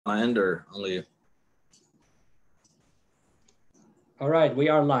my end or only you? All right, we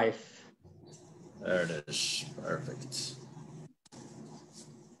are live. There it is. Perfect.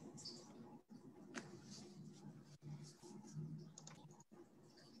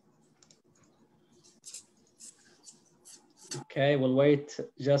 Okay, we'll wait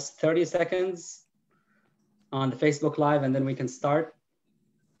just 30 seconds on the Facebook Live and then we can start.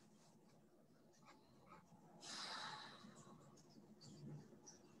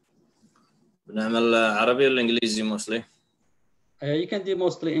 بنعمل عربي ولا إنجليزي mostly? You can do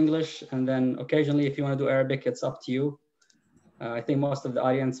mostly English, and then occasionally if you want to do Arabic, it's up to you. I think most of the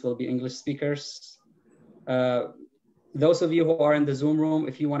audience will be English speakers. Those of you who are in the Zoom room,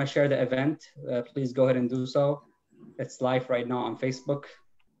 if you want to share the event, please go ahead and do so. It's live right now on Facebook.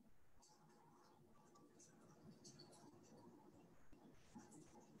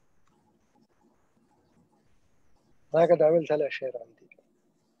 ما قد عملت لها شير عندي.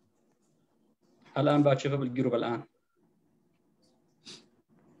 الآن بتشوفها بالجروب الآن.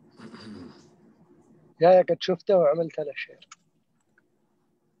 يا قد شفتها وعملت لها شير.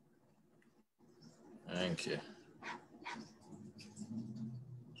 Thank you.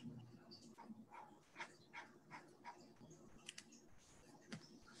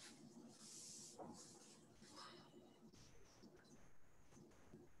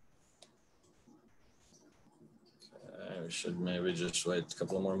 We should maybe just wait a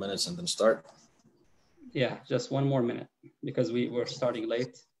couple more minutes and then start. Yeah, just one more minute because we're starting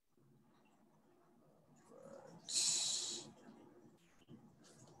late.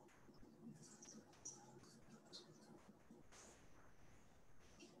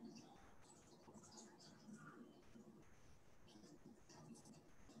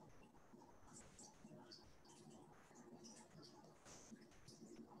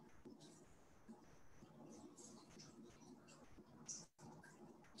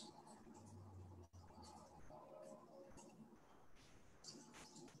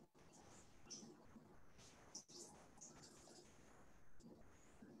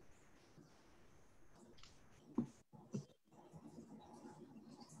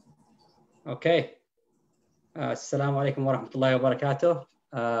 Okay. Assalamu alaikum wa rahmatullahi wa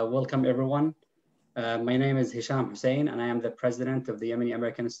barakatuh. Welcome everyone. My name is Hisham Hussein and I am the president of the Yemeni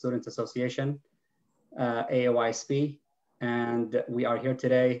American Student Association, AAYSP. And we are here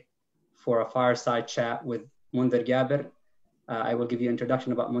today for a fireside chat with Monzer Jaber. I will give you an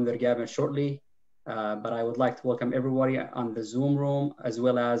introduction about Monzer Jaber shortly, but I would like to welcome everybody on the Zoom room as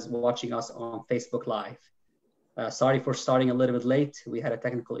well as watching us on Facebook Live. Sorry for starting a little bit late. We had a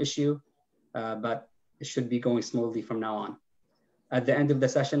technical issue. But it should be going smoothly from now on. At the end of the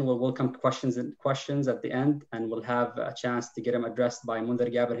session, we'll welcome questions at the end, and we'll have a chance to get them addressed by Monzer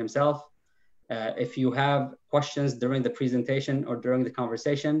Jaber himself. If you have questions during the presentation or during the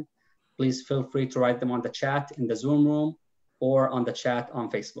conversation, please feel free to write them on the chat in the Zoom room or on the chat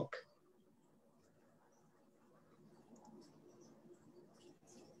on Facebook.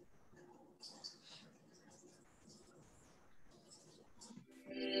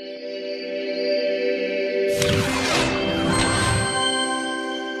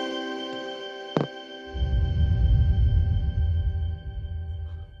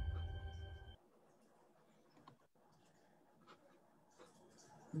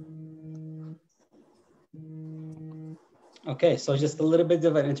 Okay, so just a little bit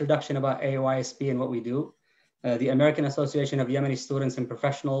of an introduction about AAYSP and what we do. The American Association of Yemeni Students and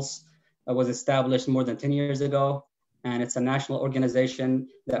Professionals was established more than 10 years ago, and it's a national organization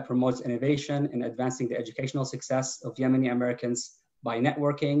that promotes innovation in advancing the educational success of Yemeni Americans by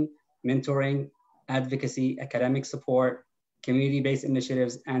networking, mentoring, advocacy, academic support, community-based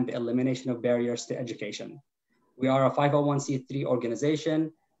initiatives, and the elimination of barriers to education. We are a 501c3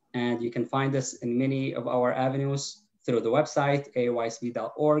 organization, and you can find us in many of our avenues through the website,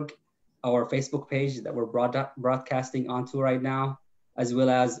 AAYSP.org, our Facebook page that we're broadcasting onto right now, as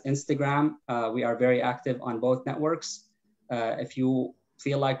well as Instagram. We are very active on both networks. If you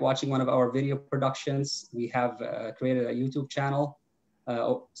feel like watching one of our video productions, we have created a YouTube channel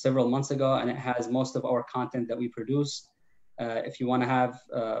several months ago, and it has most of our content that we produce. If you want to have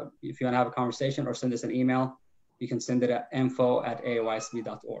a conversation or send us an email, you can send it at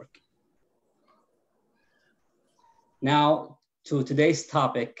info@aaysp.org. Now, to today's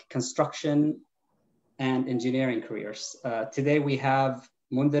topic, construction and engineering careers. Today we have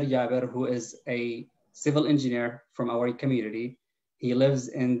Monzer Jaber, who is a civil engineer from our community. He lives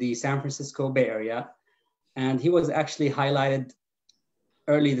in the San Francisco Bay Area, and he was actually highlighted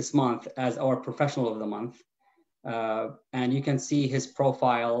early this month as our professional of the month. And you can see his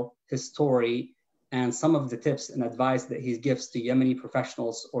profile, his story, and some of the tips and advice that he gives to Yemeni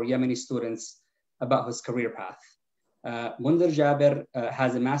professionals or Yemeni students about his career path. Monzer Jaber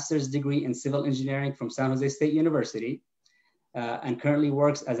has a master's degree in civil engineering from San Jose State University and currently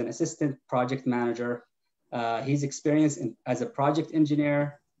works as an assistant project manager. He's experienced as a project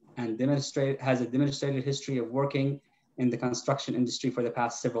engineer and has a demonstrated history of working in the construction industry for the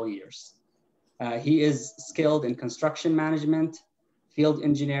past several years. He is skilled in construction management, field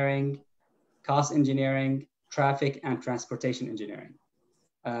engineering, cost engineering, traffic, and transportation engineering.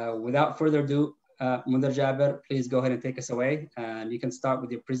 Without further ado, Monzer Jaber, please go ahead and take us away. And you can start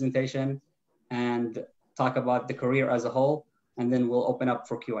with your presentation and talk about the career as a whole, and then we'll open up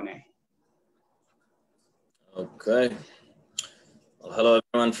for Q&A. Okay. Well, hello,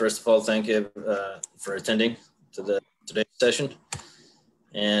 everyone. First of all, thank you for attending to today's session.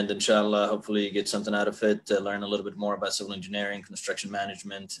 And inshallah, hopefully you get something out of it, learn a little bit more about civil engineering, construction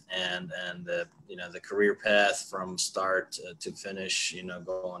management, and the career path from start to finish,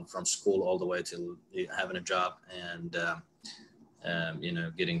 going from school all the way to having a job and,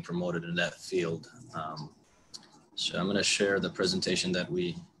 getting promoted in that field. So I'm going to share the presentation that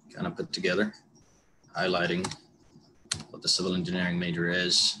we kind of put together, highlighting what the civil engineering major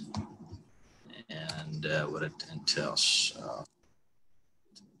is and what it entails.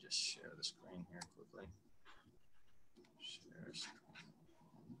 Share the screen here quickly. Share screen.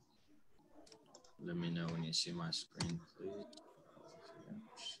 Let me know when you see my screen, please.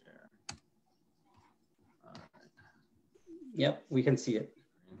 Share. All right. Yep, we can see it.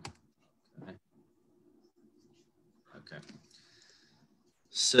 Okay.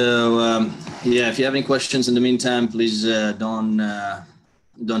 So yeah, if you have any questions in the meantime, please don't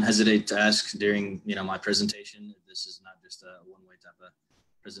hesitate to ask during my presentation. This is not just a one-way type of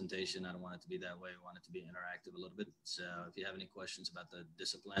presentation. I don't want it to be that way. I want it to be interactive a little bit. So if you have any questions about the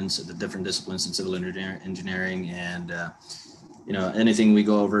disciplines, the different disciplines in civil engineering and anything we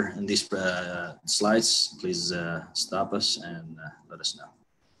go over in these slides, please stop us and let us know.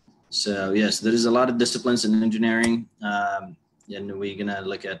 So yes, there is a lot of disciplines in engineering. And we're gonna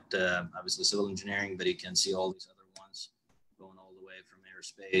look at obviously civil engineering, but you can see all these other ones going all the way from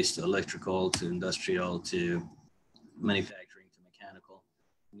aerospace to electrical to industrial to manufacturing to mechanical,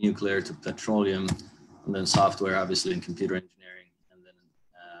 nuclear to petroleum, and then software, obviously, and computer engineering. And then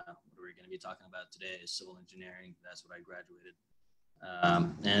what we're going to be talking about today is civil engineering. That's what I graduated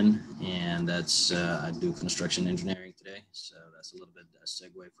in, and that's I do construction engineering today. So that's a little bit a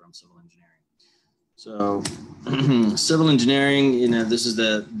segue from civil engineering. So civil engineering, this is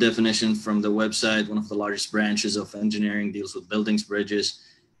the definition from the website. One of the largest branches of engineering deals with buildings, bridges,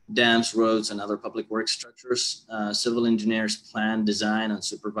 dams, roads, and other public works structures. Civil engineers plan, design, and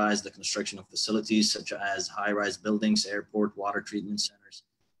supervise the construction of facilities such as high-rise buildings, airport, water treatment centers,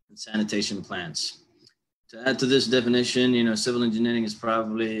 and sanitation plants. To add to this definition, civil engineering is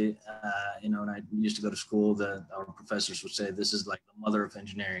probably, when I used to go to school, our professors would say this is like the mother of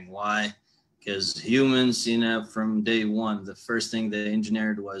engineering. Why? Because humans, from day one, the first thing they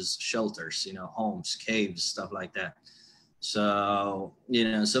engineered was shelters, homes, caves, stuff like that. So,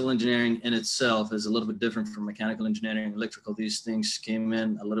 civil engineering in itself is a little bit different from mechanical engineering, electrical. These things came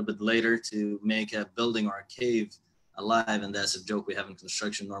in a little bit later to make a building or a cave alive. And that's a joke we have in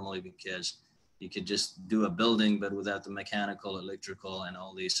construction normally, because you could just do a building, but without the mechanical, electrical, and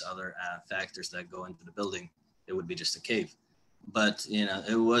all these other factors that go into the building, it would be just a cave. But,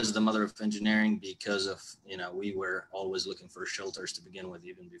 it was the mother of engineering because of, we were always looking for shelters to begin with,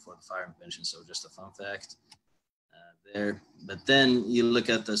 even before the fire invention. So just a fun fact there. But then you look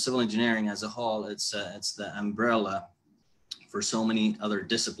at the civil engineering as a whole, it's the umbrella for so many other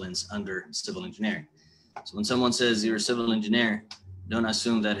disciplines under civil engineering. So when someone says you're a civil engineer, don't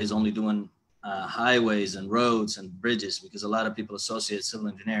assume that he's only doing highways and roads and bridges, because a lot of people associate civil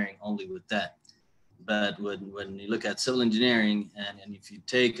engineering only with that. But when you look at civil engineering, and if you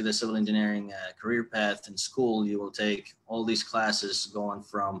take the civil engineering career path in school, you will take all these classes going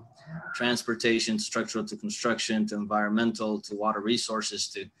from transportation, structural to construction, to environmental, to water resources,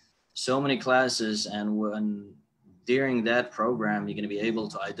 to so many classes. And during that program, you're going to be able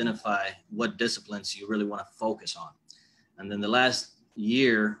to identify what disciplines you really want to focus on. And then the last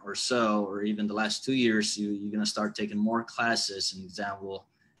year or so, or even the last 2 years, you're going to start taking more classes, an example,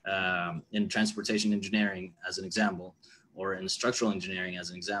 in transportation engineering as an example, or in structural engineering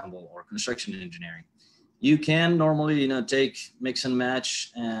as an example, or construction engineering. You can normally, take mix and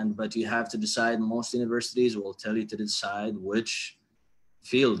match, but you have to decide. Most universities will tell you to decide which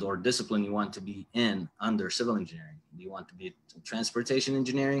field or discipline you want to be in under civil engineering. Do you want to be transportation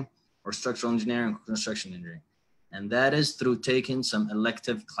engineering or structural engineering or construction engineering? And that is through taking some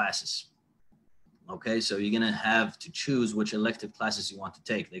elective classes. Okay, so you're going to have to choose which elective classes you want to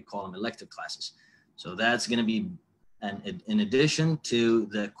take. They call them elective classes. So that's going to be, in addition to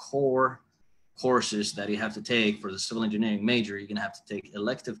the core courses that you have to take for the civil engineering major, you're going to have to take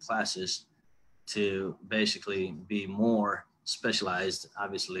elective classes to basically be more specialized.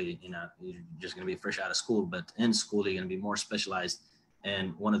 Obviously, you know, you're just going to be fresh out of school, but in school, you're going to be more specialized in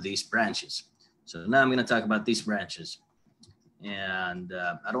one of these branches. So now I'm going to talk about these branches. And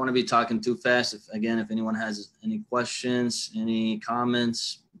I don't want to be talking too fast. If anyone has any questions, any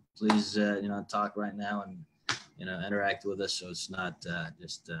comments, please, you know, talk right now and, you know, interact with us. So it's not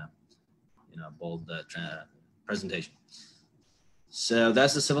just, you know, bold presentation. So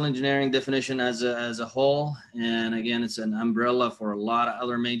that's the civil engineering definition as a whole. And again, it's an umbrella for a lot of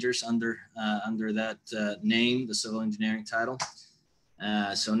other majors under that name, the civil engineering title.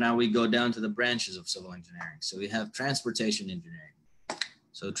 So now we go down to the branches of civil engineering. So we have transportation engineering.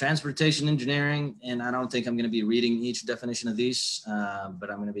 So transportation engineering, and I don't think I'm going to be reading each definition of these, but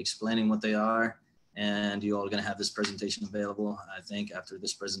I'm going to be explaining what they are. And you all are going to have this presentation available. I think after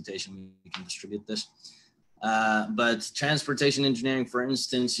this presentation, we can distribute this. But transportation engineering, for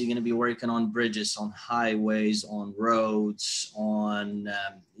instance, you're going to be working on bridges, on highways, on roads, on,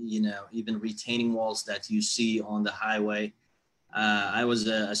 you know, even retaining walls that you see on the highway. I was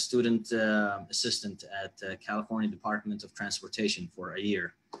a student assistant at California Department of Transportation for a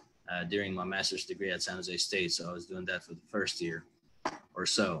year during my master's degree at San Jose State. So I was doing that for the first year or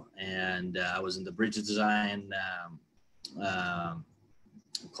so. And I was in the bridge design,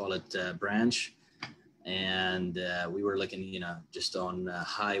 call it branch. And we were looking, you know, just on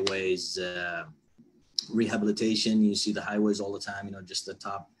highways, rehabilitation. You see the highways all the time, you know, just the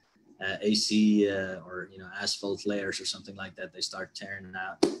top AC or, you know, asphalt layers or something like that. They start tearing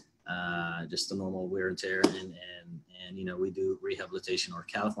out, just the normal wear and tear. And you know, we do rehabilitation, or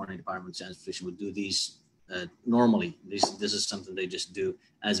California Department of Transportation would do these normally. This is something they just do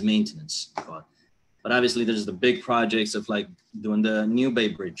as maintenance. But obviously there's the big projects of like doing the new Bay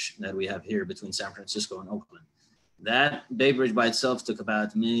Bridge that we have here between San Francisco and Oakland. That Bay Bridge by itself took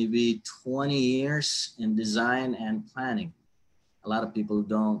about maybe 20 years in design and planning. A lot of people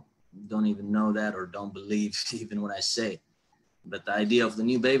don't even know that, or don't believe even when I say it. But the idea of the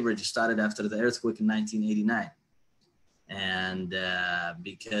new Bay Bridge started after the earthquake in 1989. And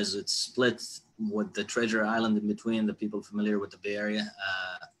because it's split with the Treasure Island in between, the people familiar with the Bay Area,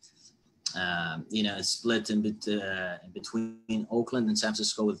 you know, it's split in between Oakland and San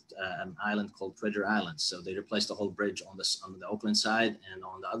Francisco with an island called Treasure Island. So they replaced the whole bridge on the Oakland side, and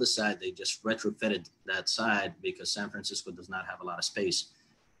on the other side, they just retrofitted that side because San Francisco does not have a lot of space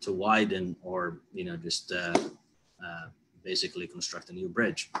to widen or, you know, just basically construct a new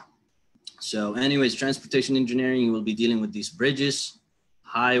bridge. So anyways, transportation engineering, you will be dealing with these bridges,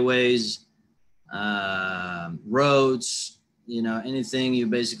 highways, roads, you know, anything you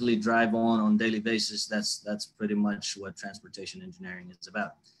basically drive on daily basis. That's pretty much what transportation engineering is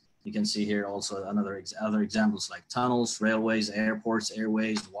about. You can see here also other examples like tunnels, railways, airports,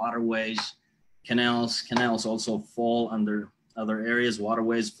 airways, waterways, canals. Canals also fall under other areas.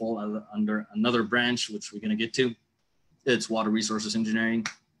 Waterways fall under another branch, which we're going to get to. It's water resources engineering.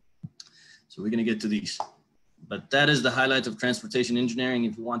 So we're going to get to these. But that is the highlight of transportation engineering.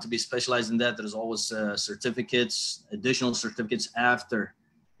 If you want to be specialized in that, there's always certificates, additional certificates after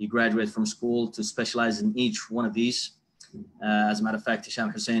you graduate from school to specialize in each one of these. As a matter of fact, Hisham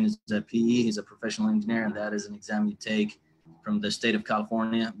Hussein is a PE. He's a professional engineer, and that is an exam you take from the state of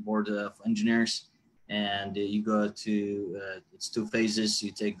California Board of Engineers. And you go to, it's 2 phases.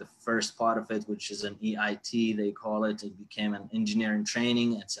 You take the first part of it, which is an EIT, they call it. It became an engineering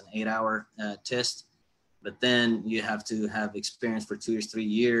training. It's an 8-hour test. But then you have to have experience for 2 or 3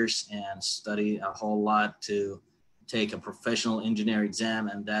 years and study a whole lot to take a professional engineer exam.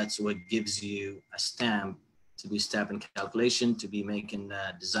 And that's what gives you a stamp to be stepping calculation, to be making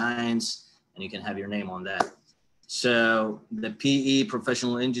designs, and you can have your name on that. So the PE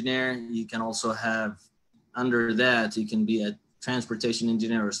professional engineer, you can also have under that, you can be a transportation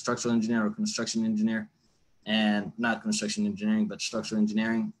engineer or structural engineer or construction engineer, and not construction engineering, but structural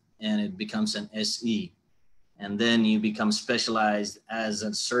engineering, and it becomes an SE. And then you become specialized as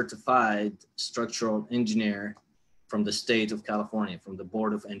a certified structural engineer from the state of California, from the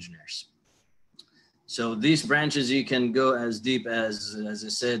Board of Engineers. So these branches, you can go as deep as I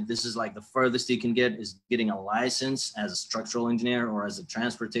said, this is like the furthest you can get is getting a license as a structural engineer or as a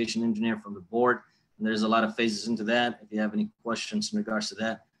transportation engineer from the board. And there's a lot of phases into that. If you have any questions in regards to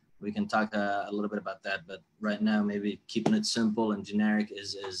that, we can talk a little bit about that. But right now, maybe keeping it simple and generic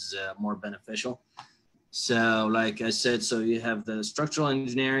is more beneficial. So like I said, so you have the structural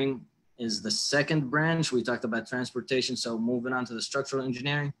engineering is the second branch. We talked about transportation. So moving on to the structural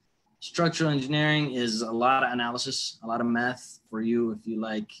engineering. Structural engineering is a lot of analysis, a lot of math for you.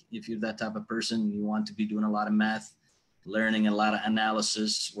 If you're that type of person, you want to be doing a lot of math, learning a lot of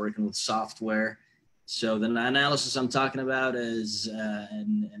analysis, working with software. So the analysis I'm talking about is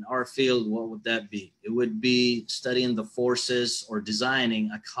in our field, what would that be? It would be studying the forces or designing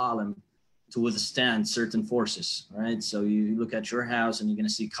a column to withstand certain forces, right? So you look at your house and you're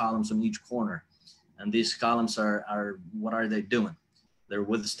gonna see columns on each corner. And these columns are what are they doing? They're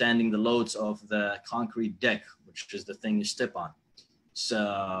withstanding the loads of the concrete deck, which is the thing you step on.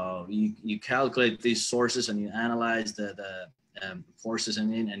 So you calculate these sources and you analyze the forces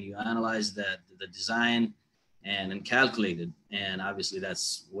and you analyze the design and calculate it. And obviously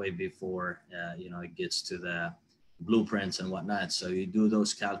that's way before, it gets to the blueprints and whatnot. So you do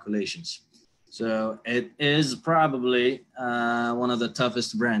those calculations. So it is probably one of the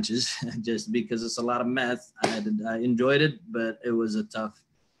toughest branches just because it's a lot of math. I enjoyed it, but it was a tough,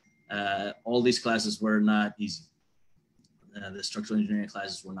 all these classes were not easy. The structural engineering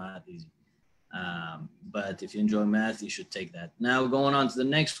classes were not easy. But if you enjoy math, you should take that. Now going on to the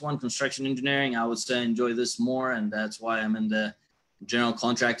next one, construction engineering, I would say I enjoy this more, and that's why I'm in the general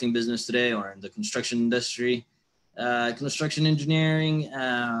contracting business today, or in the construction industry. Construction engineering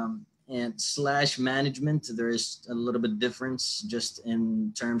and / management, there is a little bit difference just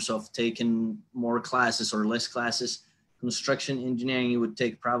in terms of taking more classes or less classes. Construction engineering, you would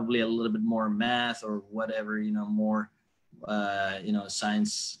take probably a little bit more math or whatever, more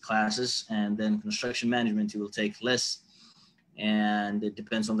science classes, and then construction management you will take less, and it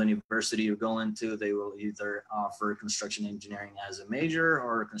depends on the university you're going to. They will either offer construction engineering as a major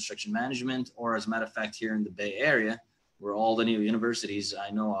or construction management, or as a matter of fact, here in the Bay Area, where all the new universities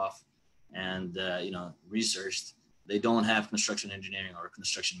I know of and researched, they don't have construction engineering or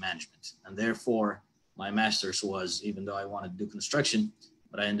construction management, and therefore my master's was, even though I wanted to do construction,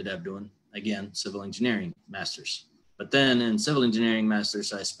 but I ended up doing, again, civil engineering master's. But then in civil engineering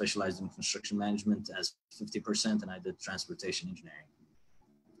master's, I specialized in construction management as 50%, and I did transportation engineering.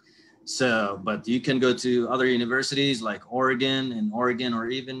 So, but you can go to other universities like Oregon, or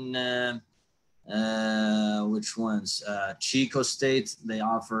even which ones? Chico State, they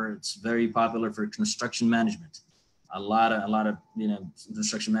offer, it's very popular for construction management. A lot of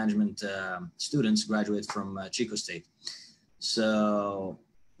construction management students graduate from Chico State. So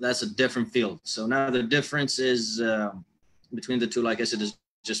that's a different field. So now the difference is between the two, like I said, is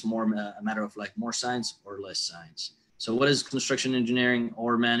just more a matter of like more science or less science. So what is construction engineering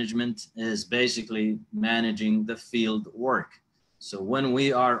or management? Is basically managing the field work. So when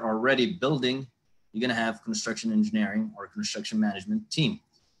we are already building, you're gonna have construction engineering or construction management team.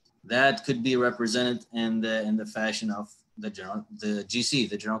 That could be represented in the fashion of the GC,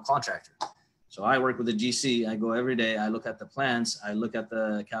 the general contractor. So I work with the GC. I go every day. I look at the plans. I look at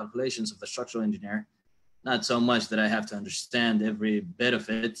the calculations of the structural engineer. Not so much that I have to understand every bit of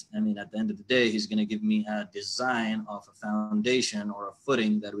it. I mean, at the end of the day, he's going to give me a design of a foundation or a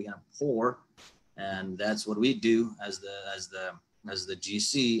footing that we're going to pour, and that's what we do as the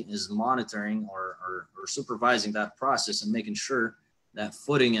GC, is monitoring or supervising that process and making sure that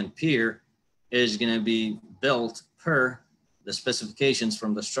footing and pier is going to be built per the specifications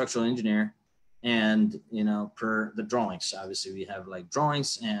from the structural engineer, and per the drawings. Obviously we have like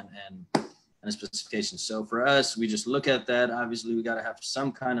drawings and specifications. So for us, we just look at that. Obviously we got to have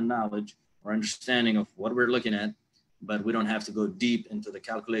some kind of knowledge or understanding of what we're looking at, but we don't have to go deep into the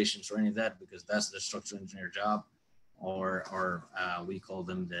calculations or any of that, because that's the structural engineer job, or we call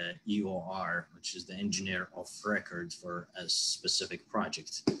them the EOR, which is the engineer of record for a specific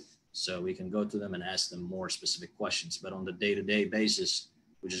project. So we can go to them and ask them more specific questions, but on the day-to-day basis,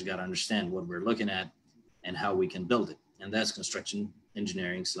 we just got to understand what we're looking at and how we can build it. And that's construction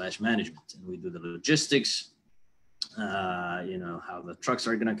engineering / management. And we do the logistics, how the trucks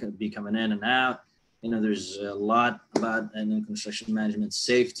are going to be coming in and out. There's a lot about, and then construction management,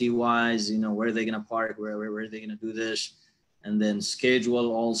 safety wise, where are they going to park, where are they going to do this? And then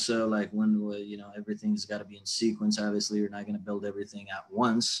schedule also, like when, everything's got to be in sequence. Obviously, you're not going to build everything at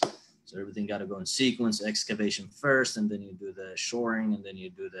once. So everything got to go in sequence, excavation first, and then you do the shoring, and then you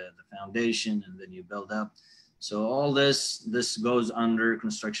do the foundation, and then you build up. So all this goes under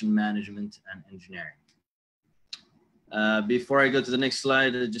construction management and engineering. Before I go to the next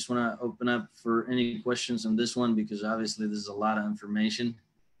slide, I just want to open up for any questions on this one, because obviously this is a lot of information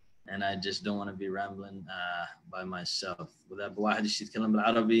and I just don't want to be rambling by myself. وإذا بواحد يتكلم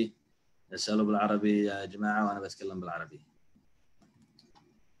بالعربي اسأله بالعربي يا جماعة وأنا بتكلم بالعربي.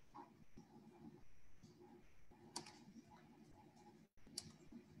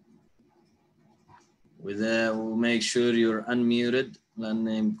 وإذا ومake sure you're unmuted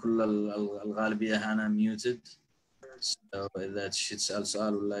لأن كل الغالبية هنا muted. So إذا تسأل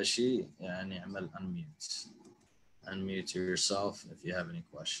سؤال ولا شيء يعني اعمل unmute yourself if you have any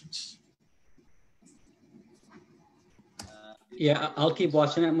questions. Yeah, I'll keep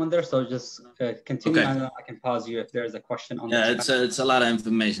watching it, Monzer. So just continue, Okay. and I can pause you if there's a question on the chat. It's a lot of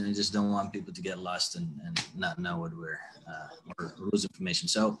information. I just don't want people to get lost and not know what we're or lose information.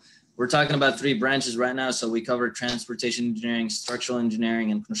 So we're talking about 3 branches right now. So we cover transportation engineering, structural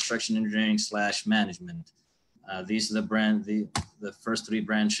engineering, and construction engineering / management. These are the first 3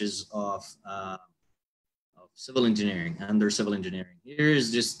 branches of civil engineering, under civil engineering.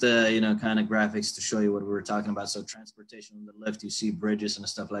 Here's just kind of graphics to show you what we were talking about. So transportation on the left, you see bridges and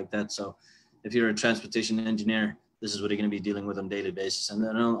stuff like that. So if you're a transportation engineer, this is what you're going to be dealing with on a daily basis. And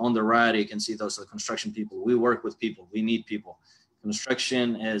then on the right, you can see those are the construction people. We work with people. We need people.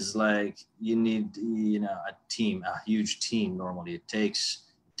 Construction is like you need a team, a huge team. Normally, it takes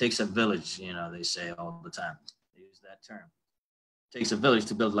a village. They say all the time. They use that term. Takes a village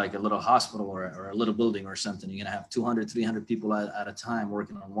to build like a little hospital or a little building or something. You're going to have 200, 300 people at a time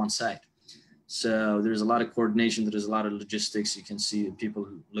working on one site. So there's a lot of coordination. There's a lot of logistics. You can see people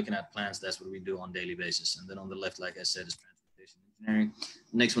looking at plans. That's what we do on a daily basis. And then on the left, like I said, is transportation engineering.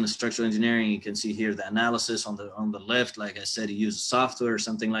 Next one is structural engineering. You can see here the analysis on the left. Like I said, you use software or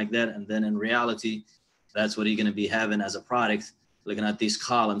something like that. And then in reality, that's what you're going to be having as a product, looking at these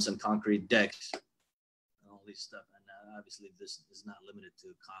columns and concrete decks and all these stuff. Obviously, this is not limited to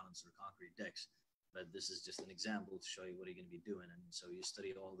columns or concrete decks, but this is just an example to show you what you're going to be doing. And so you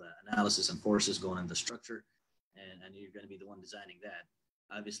study all the analysis and forces going into structure, and you're going to be the one designing that.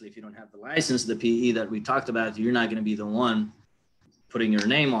 Obviously, if you don't have the license, the PE that we talked about, you're not going to be the one putting your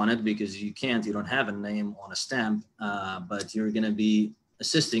name on it because you don't have a name on a stamp, but you're going to be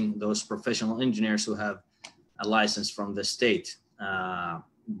assisting those professional engineers who have a license from the state.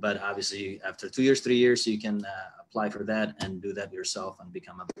 But obviously, after 2 years, 3 years, you can apply for that and do that yourself and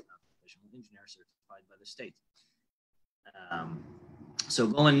become a professional engineer certified by the state. So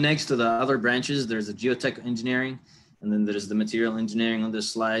going next to the other branches, there's the geotech engineering, and then there's the material engineering on this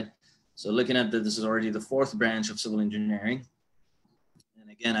slide. So looking at this is already the 4th branch of civil engineering. And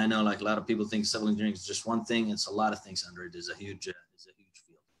again, I know like a lot of people think civil engineering is just one thing. It's a lot of things under it. It's a huge field.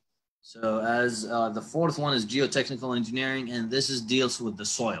 So as the 4th one is geotechnical engineering, and this deals with the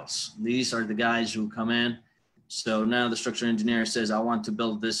soils. These are the guys who come in. So now the structural engineer says, I want to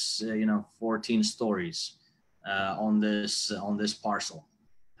build this, 14 stories on this parcel.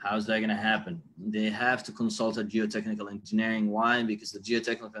 How's that going to happen? They have to consult a geotechnical engineering. Why? Because the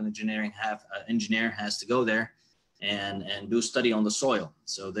geotechnical engineer has to go there and do study on the soil.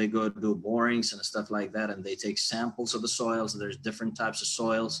 So they go do borings and stuff like that, and they take samples of the soils. There's different types of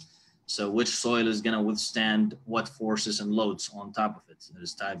soils. So which soil is going to withstand what forces and loads on top of it?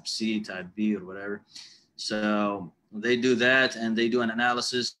 There's type C, type B, or whatever. So they do that, and they do an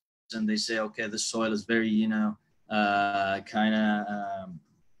analysis, and they say, okay, this soil is very,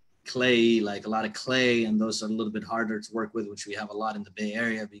 clay, like a lot of clay, and those are a little bit harder to work with, which we have a lot in the Bay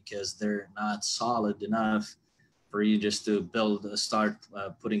Area because they're not solid enough for you just to start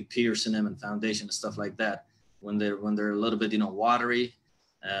putting piers in them and foundation and stuff like that. When they're a little bit, watery,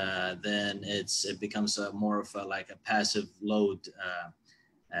 then it becomes more of like a passive load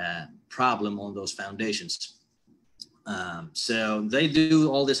problem on those foundations. So they do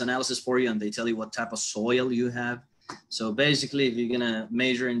all this analysis for you, and they tell you what type of soil you have. So basically, if you're gonna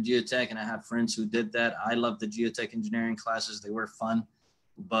major in geotech, and I have friends who did that, I love the geotech engineering classes. They were fun,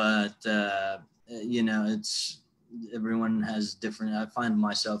 but everyone has different. I find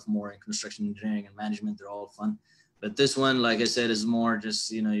myself more in construction engineering and management. They're all fun. But this one, like I said, is more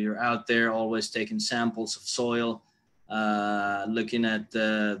just, you're out there always taking samples of soil, looking at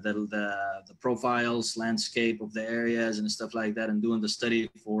the profiles, landscape of the areas and stuff like that, and doing the study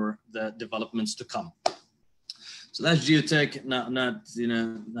for the developments to come. So that's geotech, not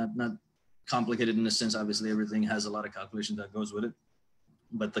complicated in a sense. Obviously, everything has a lot of calculation that goes with it,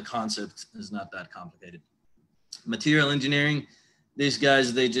 but the concept is not that complicated. Material engineering, these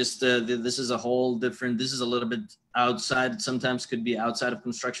guys, they just, this is a whole different, this is a little bit outside, sometimes could be outside of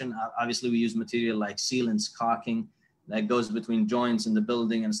construction. Obviously, we use material like sealants, caulking, that goes between joints in the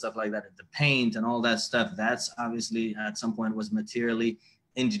building and stuff like that. The paint and all that stuff, that's obviously at some point was materially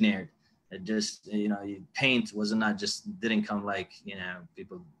engineered. It just, paint was not just, didn't come like,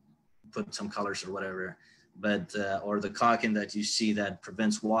 people put some colors or whatever, but, or the caulking that you see that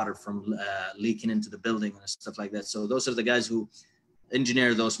prevents water from leaking into the building and stuff like that. So those are the guys who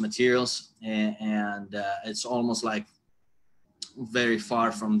engineer those materials, and it's almost like very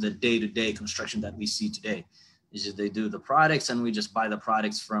far from the day-to-day construction that we see today. Is that they do the products and we just buy the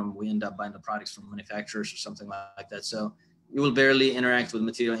products we end up buying the products from manufacturers or something like that. So you will barely interact with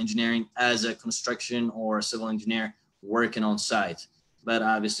material engineering as a construction or a civil engineer working on site. But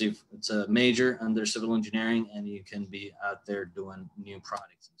obviously it's a major under civil engineering and you can be out there doing new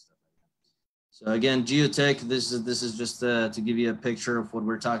products and stuff like that. So again, geotech, this is just to give you a picture of what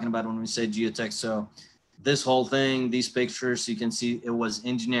we're talking about when we say geotech. So this whole thing, these pictures, you can see it was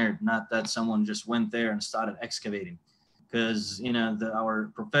engineered, not that someone just went there and started excavating. Because, you know,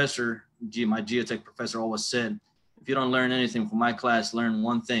 our professor, my geotech professor always said, if you don't learn anything from my class, learn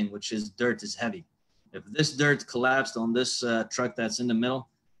one thing, which is dirt is heavy. If this dirt collapsed on this truck that's in the middle,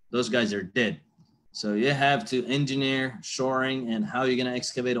 those guys are dead. So you have to engineer shoring and how you're going to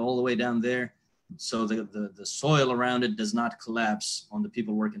excavate all the way down there so the soil around it does not collapse on the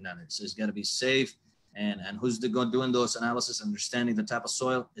people working down there. So it's got to be safe. And who's doing those analysis, understanding the type of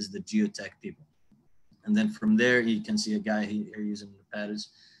soil is the geotech people. And then from there, you can see a guy here using the paddles.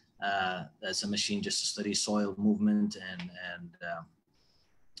 That's a machine just to study soil movement,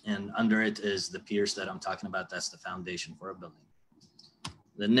 and under it is the piers that I'm talking about. That's the foundation for a building.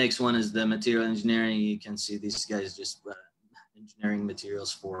 The next one is the material engineering. You can see these guys just engineering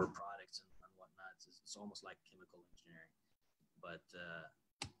materials for products and whatnot. It's almost like chemical engineering, but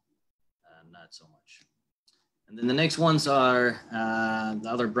not so much. And then the next ones are the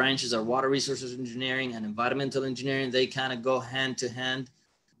other branches are water resources engineering and environmental engineering. They kind of go hand to hand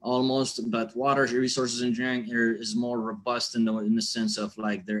almost, but water resources engineering is more robust in the sense of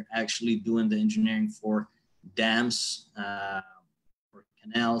like they're actually doing the engineering for dams, for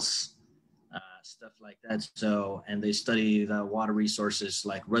canals, stuff like that. So, and they study the water resources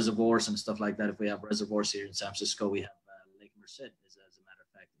like reservoirs and stuff like that. If we have reservoirs here in San Francisco, we have Lake Merced, as a matter of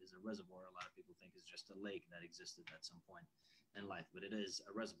fact, is a reservoir. A lot of people think it's just a lake that existed at some point in life, but it is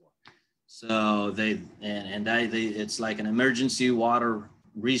a reservoir. So it's like an emergency water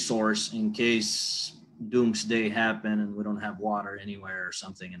resource in case doomsday happen and we don't have water anywhere or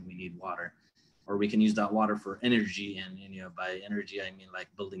something and we need water, or we can use that water for energy. And you know, by energy I mean like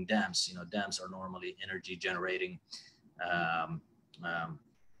building dams. You know, dams are normally energy generating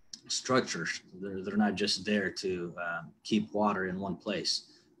structures. They're not just there to keep water in one place.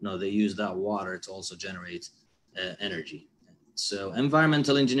 No, they use that water to also generate energy. So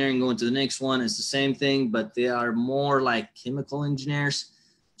environmental engineering, going to the next one, is the same thing, but they are more like chemical engineers.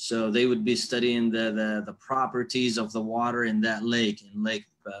 So they would be studying the properties of the water in that lake, in Lake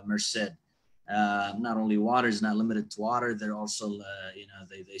Merced. Not only water is not limited to water, they're also, you know,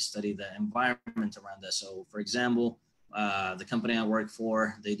 they study the environment around that. So for example, the company I work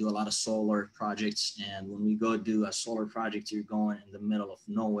for, they do a lot of solar projects. And when we go do a solar project, you're going in the middle of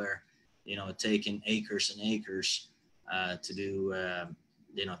nowhere, you know, taking acres and acres to do,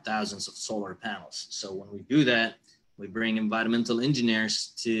 you know, thousands of solar panels. So when we do that, we bring environmental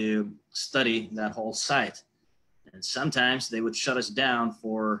engineers to study that whole site. And sometimes they would shut us down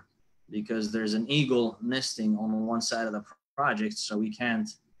because there's an eagle nesting on one side of the project. So we can't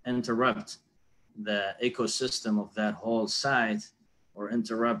interrupt the ecosystem of that whole site or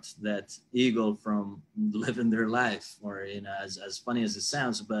interrupt that eagle from living their life. Or, you know, as funny as it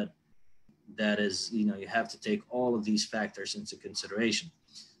sounds, but that is, you know, you have to take all of these factors into consideration.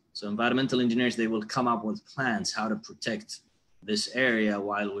 So environmental engineers, they will come up with plans how to protect this area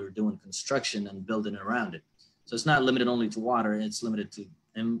while we're doing construction and building around it. So it's not limited only to water, it's limited to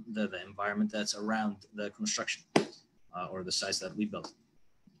the environment that's around the construction or the sites that we built.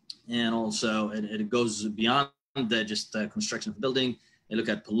 And also it goes beyond just the construction of the building. They look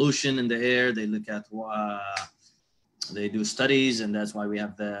at pollution in the air, they look at they do studies, and that's why we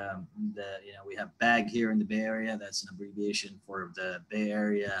have we have BAG here in the Bay Area. That's an abbreviation for the Bay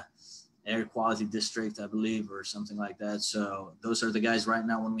Area Air Quality District, I believe, or something like that. So those are the guys right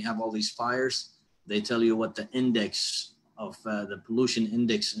now when we have all these fires, they tell you what the index of the pollution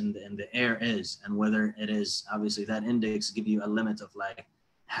index in the air is, and whether it is, obviously that index give you a limit of like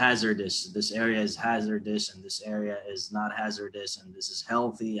hazardous. This area is hazardous and this area is not hazardous, and this is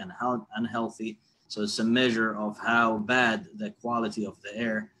healthy and how unhealthy. So it's a measure of how bad the quality of the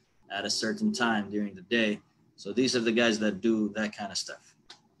air at a certain time during the day. So these are the guys that do that kind of stuff.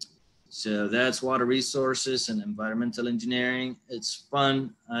 So that's water resources and environmental engineering. It's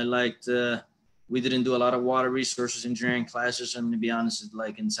fun. I liked, we didn't do a lot of water resources engineering classes. I'm gonna be honest,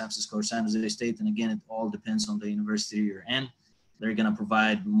 like in San Francisco or San Jose State. And again, it all depends on the university you're in. They're gonna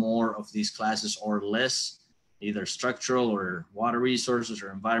provide more of these classes or less. Either structural or water resources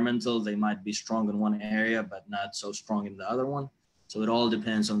or environmental. They might be strong in one area, but not so strong in the other one. So it all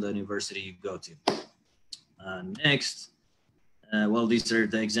depends on the university you go to. Next, Well, these are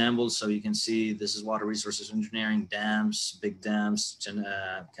the examples. So you can see this is water resources engineering, dams, big dams,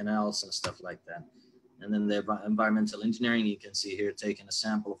 canals, and stuff like that. And then the environmental engineering, you can see here taking a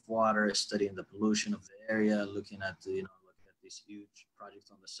sample of water, studying the pollution of the area, looking at looking at these huge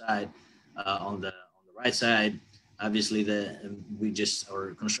projects on the side, on the right side. Obviously,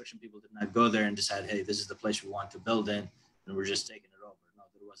 our construction people did not go there and decide, hey, this is the place we want to build in, and we're just taking it over. No,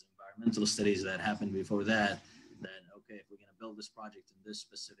 there was environmental studies that happened before that. Okay, if we're going to build this project in this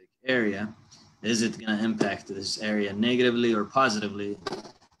specific area, is it going to impact this area negatively or positively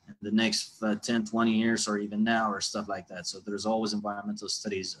in the next 10, 20 years, or even now, or stuff like that? So there's always environmental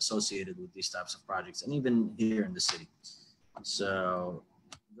studies associated with these types of projects, and even here in the city. So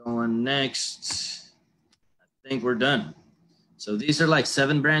going next, I think we're done. So these are like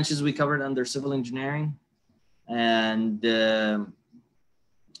 7 branches we covered under civil engineering. And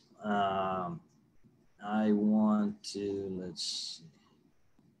I want to, let's see.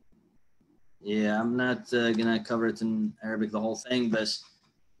 Yeah, I'm not gonna cover it in Arabic the whole thing, بس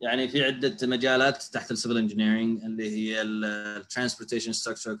يعني في عدة مجالات تحت الcivil engineering اللي هي transportation,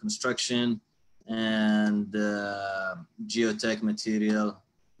 structural construction, and geotech, material,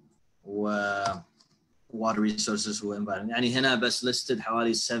 و water resources و environment. يعني هنا بس listed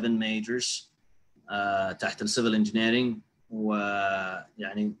حوالي 7 majors تحت الcivil engineering.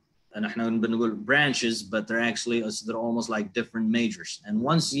 ويعني نحن بنقول branches, but they're almost like different majors. And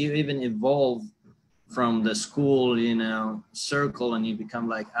once you even evolve from the school, circle, and you become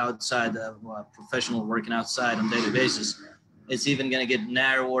like outside of professional working outside on a daily basis, it's even going to get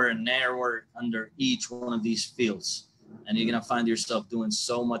narrower and narrower under each one of these fields. And you're going to find yourself doing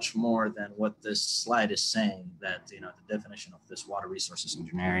so much more than what this slide is saying, that, the definition of this water resources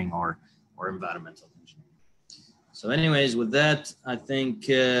engineering or environmental engineering. So anyways, with that, I think,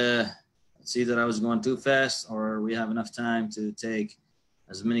 let's see that I was going too fast, or we have enough time to take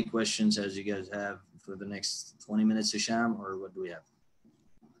as many questions as you guys have for the next 20 minutes, Hisham, or what do we have?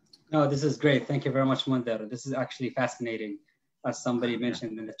 No, this is great. Thank you very much, Monzer. This is actually fascinating, as somebody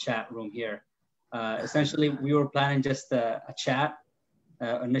mentioned in the chat room here. Essentially, we were planning just a chat,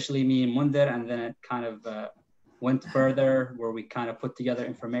 initially me and Monzer, and then it kind of went further where we kind of put together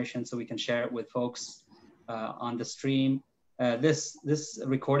information so we can share it with folks on the stream. This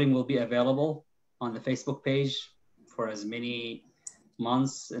recording will be available on the Facebook page for as many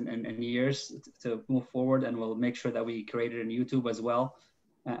months and years to move forward, and we'll make sure that we create it on YouTube as well,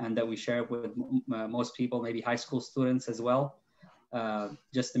 and that we share it with most people, maybe high school students as well,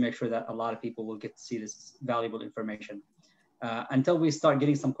 just to make sure that a lot of people will get to see this valuable information. Until we start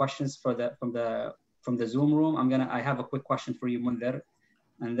getting some questions from the Zoom room, I have a quick question for you, Monzer,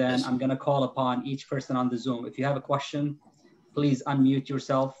 and then I'm going to call upon each person on the Zoom. If you have a question, please unmute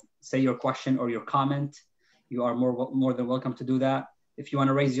yourself, say your question or your comment. You are more than welcome to do that. If you want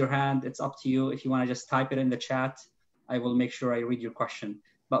to raise your hand, it's up to you. If you want to just type it in the chat, I will make sure I read your question.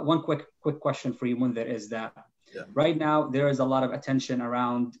 But one quick question for you, Monzer, is that right now there is a lot of attention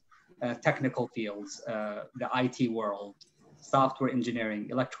around technical fields, the IT world, software engineering,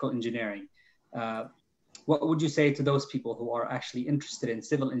 electrical engineering. What would you say to those people who are actually interested in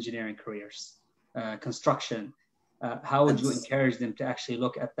civil engineering careers, construction? How would you encourage them to actually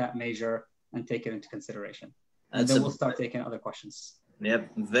look at that major and take it into consideration? And then we'll start taking other questions.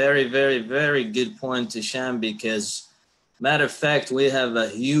 Yep, very, very, very good point, Hisham, because matter of fact, we have a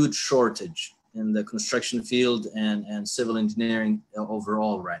huge shortage in the construction field and civil engineering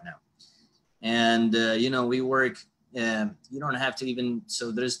overall right now. And, we work, you don't have to even,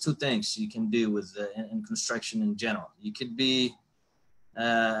 so there's 2 things you can do with in construction in general. You could be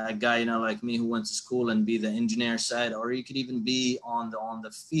a guy, like me, who went to school and be the engineer side, or you could even be on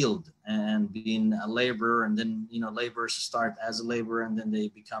the field and being a laborer, and then, laborers start as a laborer and then they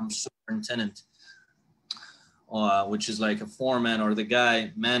become superintendent, which is like a foreman or the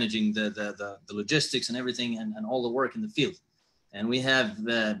guy managing the logistics and everything and all the work in the field. And we have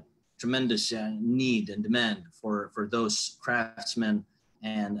tremendous need and demand for those craftsmen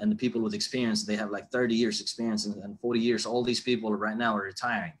and the people with experience. They have like 30 years experience and 40 years. All these people right now are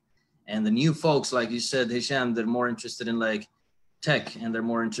retiring. And the new folks, like you said, Hisham, they're more interested in like tech, and they're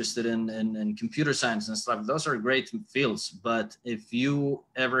more interested in computer science and stuff. Those are great fields. But if you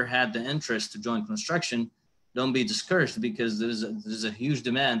ever had the interest to join construction, don't be discouraged, because there's a huge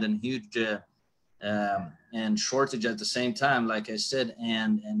demand and huge and shortage at the same time, like I said,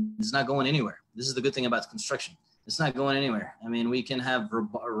 and it's not going anywhere. This is the good thing about construction. It's not going anywhere. I mean, we can have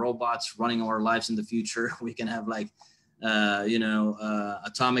robots running our lives in the future. We can have like,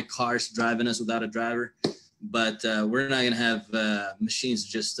 atomic cars driving us without a driver, but we're not going to have machines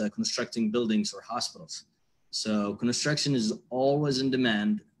just constructing buildings or hospitals. So construction is always in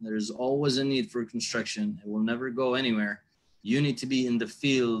demand. There's always a need for construction. It will never go anywhere. You need to be in the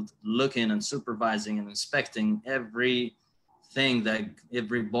field looking and supervising and inspecting every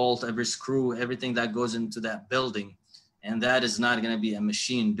bolt, every screw, everything that goes into that building. And that is not going to be a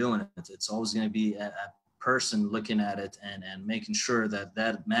machine doing it. It's always going to be a person looking at it and making sure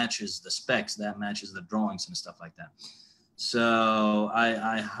that matches the specs, that matches the drawings and stuff like that. So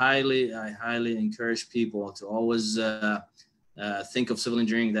I highly encourage people to always think of civil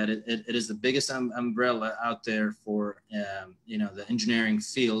engineering, that it is the biggest umbrella out there for the engineering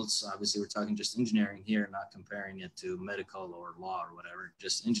fields. Obviously, we're talking just engineering here, not comparing it to medical or law or whatever,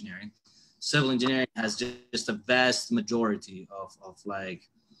 just engineering. Civil engineering has just a vast majority of like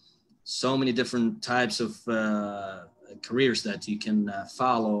so many different types of careers that you can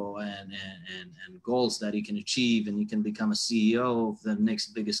follow and goals that you can achieve, and you can become a CEO of the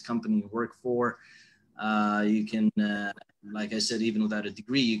next biggest company you work for. You can, like I said, even without a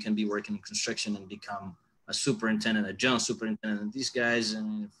degree, you can be working in construction and become a superintendent, a general superintendent. And these guys,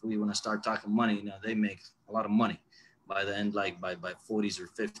 and if we want to start talking money, they make a lot of money. By the end, like by 40s or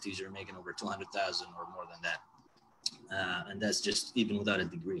 50s, you're making over 200,000 or more than that. And that's just even without a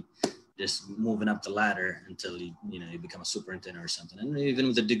degree, just moving up the ladder until you become a superintendent or something. And even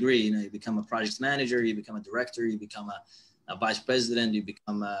with a degree, you become a project manager, you become a director, you become a vice president, you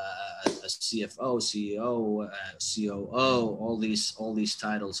become a CFO, CEO, COO, all these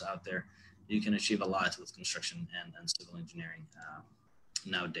titles out there. You can achieve a lot with construction and civil engineering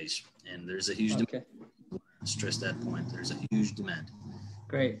nowadays. And there's a huge demand. Stress that point. There's a huge demand.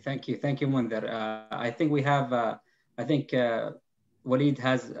 Great. Thank you, Monzer. I think we have, Waleed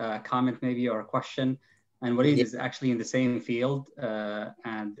has a comment maybe or a question. And Waleed is actually in the same field.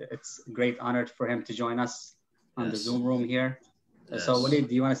 And it's a great honor for him to join us on the Zoom room here. Yes. So Waleed,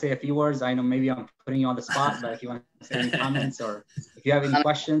 do you want to say a few words? I know maybe I'm putting you on the spot, but if you want to say any comments or if you have any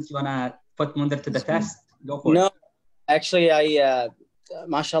questions, you want to put Monzer to the test, go for it. No, actually,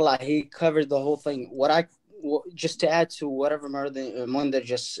 mashallah, he covered the whole thing. Just to add to whatever Monzer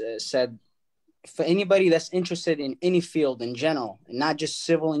just said, for anybody that's interested in any field in general, not just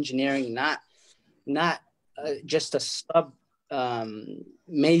civil engineering, not just a sub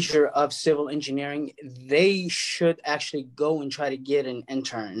measure of civil engineering, they should actually go and try to get an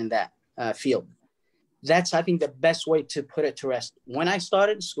intern in that field. That's, I think, the best way to put it to rest. When I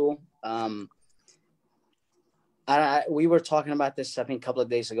started school, we were talking about this, I think, a couple of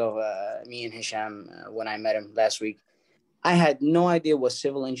days ago, me and Hisham, when I met him last week. I had no idea what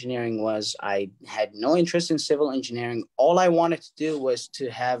civil engineering was. I had no interest in civil engineering. All I wanted to do was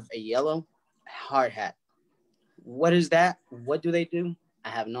to have a yellow hard hat. What is that? What do they do? I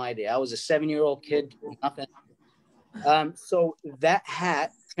have no idea. I was a 7-year-old kid, nothing. So that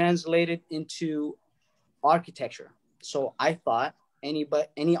hat translated into architecture. So I thought any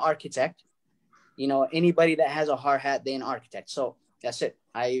architect, anybody that has a hard hat, they're an architect. So that's it.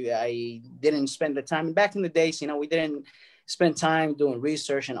 I didn't spend the time. Back in the days, we didn't spend time doing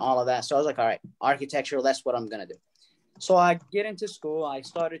research and all of that. So I was like, all right, architecture, that's what I'm going to do. So I get into school. I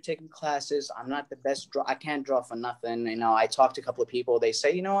started taking classes. I'm not the best I can't draw for nothing. I talked to a couple of people. They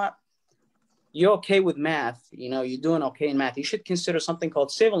say, you know what? You're okay with math. You're doing okay in math. You should consider something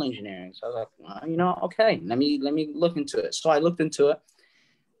called civil engineering. So I was like, okay, let me look into it. So I looked into it.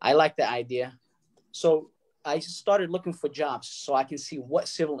 I liked the idea. So I started looking for jobs so I can see what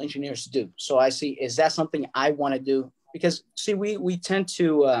civil engineers do. So I see, is that something I want to do? Because see, we tend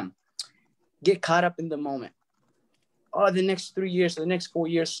to get caught up in the moment. The next 3 years, the next 4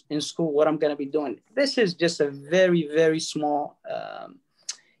 years in school, what I'm going to be doing. This is just a very, very small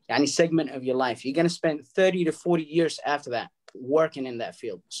segment of your life. You're going to spend 30 to 40 years after that working in that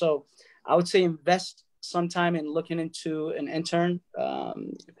field. So I would say invest some time in looking into an intern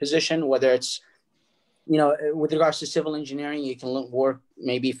position, whether it's, with regards to civil engineering, you can work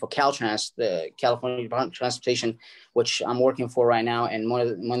maybe for Caltrans, the California Department of Transportation, which I'm working for right now. And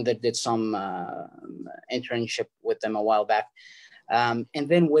Monzer did some internship with them a while back. And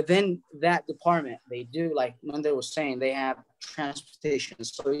then within that department, they do, like Monzer was saying, they have transportation.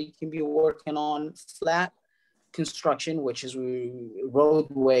 So you can be working on flat construction, which is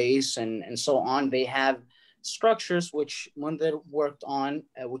roadways and so on. They have structures, which Monzer worked on,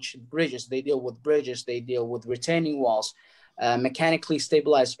 which bridges. They deal with bridges. They deal with retaining walls, mechanically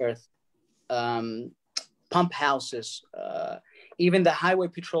stabilized earth, pump houses, even the highway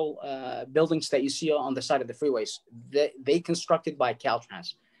patrol buildings that you see on the side of the freeways. They constructed by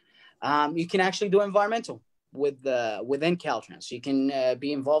Caltrans. You can actually do environmental within Caltrans. You can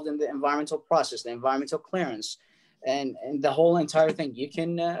be involved in the environmental process, the environmental clearance, and the whole entire thing. You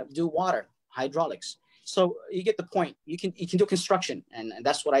can do water, hydraulics. So you get the point. You can do construction, and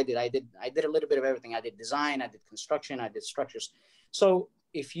that's what I did. I did a little bit of everything. I did design, I did construction, I did structures. So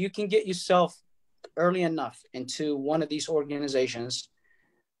if you can get yourself early enough into one of these organizations,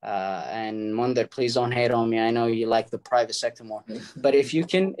 and Monzer, please don't hate on me. I know you like the private sector more, but if you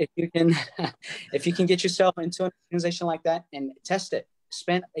can get yourself into an organization like that and test it,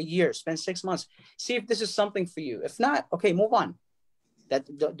 spend a year, spend 6 months, see if this is something for you. If not, okay, move on.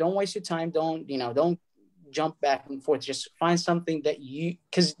 Don't waste your time. Don't jump back and forth. Just find something that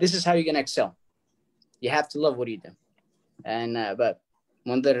because this is how you're gonna excel. You have to love what you do. And but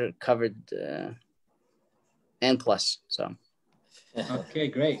Monzer covered N plus. So okay,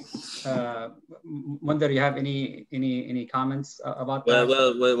 great. Monzer, you have any comments about that?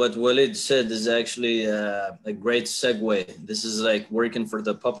 Well, what Walid said is actually a great segue. This is like working for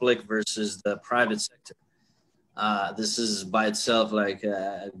the public versus the private sector. This is by itself like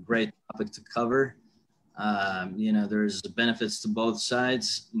a great topic to cover. There's benefits to both sides,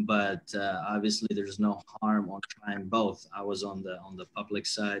 but obviously there's no harm on trying both. I was on the public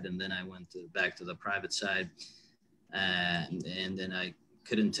side, and then I went back to the private side, and then I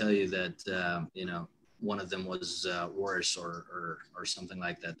couldn't tell you that one of them was worse or something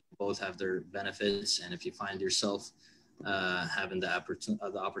like that. Both have their benefits, and if you find yourself having the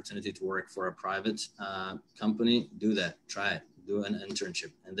opportunity to work for a private company, do that. Try it. Do an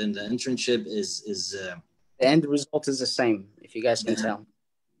internship, and then the internship is the end result is the same. If you guys can tell.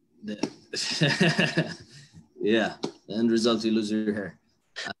 Yeah, the end result, you lose your hair.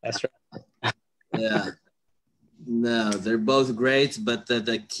 That's right. Yeah. No, they're both great, but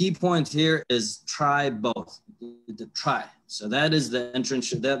the key point here is try both. Try. So that is the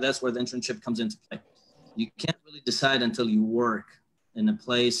internship. That's where the internship comes into play. You can't really decide until you work in a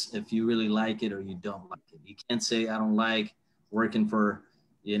place if you really like it or you don't like it. You can't say, I don't like working for,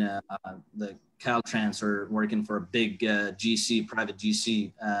 the Caltrans or working for a big GC, private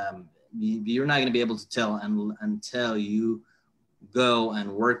GC. You're not going to be able to tell until you go and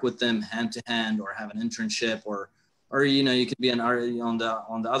work with them hand to hand or have an internship or you could be on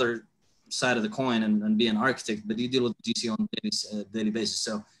the other side of the coin and be an architect, but you deal with GC on a daily basis.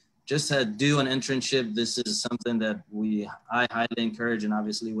 So just do an internship. This is something that I highly encourage, and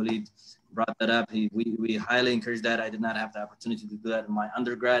obviously Walid brought that up. We highly encourage that. I did not have the opportunity to do that in my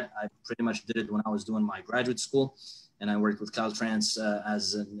undergrad. I pretty much did it when I was doing my graduate school, and I worked with Caltrans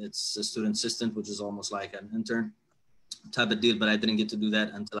as its a student assistant, which is almost like an intern type of deal, but I didn't get to do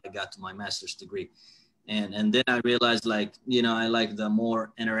that until I got to my master's degree. And then I realized I like the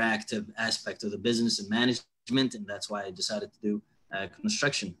more interactive aspect of the business and management, and that's why I decided to do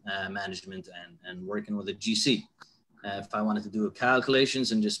construction management and working with a GC. If I wanted to do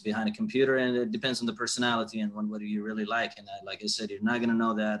calculations and just behind a computer, and it depends on the personality and what you really like. And like I said, you're not going to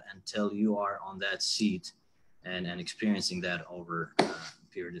know that until you are on that seat and experiencing that over a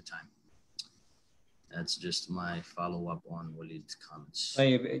period of time. That's just my follow-up on Walid's comments.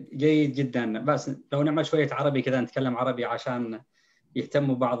 طيب جيد جدا. بس لو نعمل شوية عربي كذا، نتكلم عربي عشان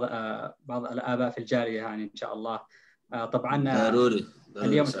يهتموا بعض الآباء في الجالية يعني إن شاء الله. طبعا ضروري.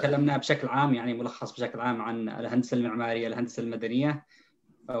 اليوم تكلمنا بشكل عام، يعني ملخص بشكل عام عن الهندسة المعمارية، الهندسة المدنية،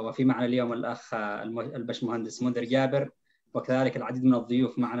 وفي معنا اليوم الأخ الباشمهندس منذر جابر، وكذلك العديد من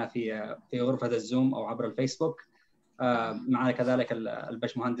الضيوف معنا في غرفة الزوم أو عبر الفيسبوك. معنا كذلك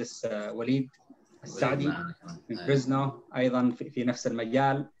الباشمهندس وليد السعدي من فريزنو أيضا في نفس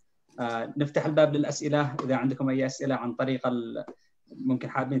المجال. نفتح الباب للأسئلة. إذا عندكم أي أسئلة عن طريق ممكن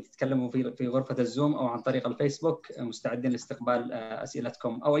حابين تتكلموا في غرفة الزوم أو عن طريق الفيسبوك، مستعدين لاستقبال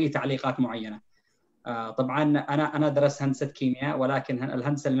أسئلتكم أو أي تعليقات معينة. طبعا أنا درست هندسة كيمياء، ولكن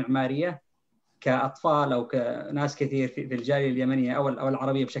الهندسة المعمارية كأطفال أو كناس كثير في الجالية اليمنية أو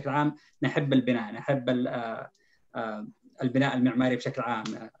العربية بشكل عام نحب البناء، نحب البناء المعماري بشكل عام،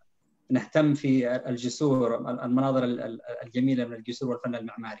 نهتم في الجسور، المناظر الجميلة من الجسور والفن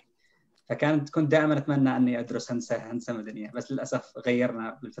المعماري. كنت دائما أتمنى أني أدرس هندسة مدنية، بس للأسف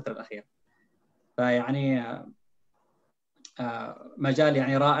غيرنا بالفترة الأخيرة. فيعني مجال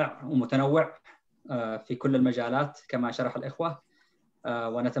يعني رائع ومتنوع في كل المجالات كما شرح الإخوة،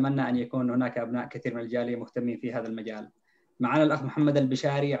 ونتمنى أن يكون هناك أبناء كثير من الجالية مهتمين في هذا المجال. معنا الأخ محمد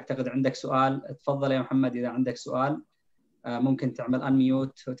البشاري، أعتقد عندك سؤال. تفضل يا محمد إذا عندك سؤال. ممكن تعمل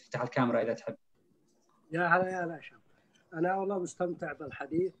أنميوت وتفتح الكاميرا إذا تحب. يا هلا شباب، أنا والله مستمتع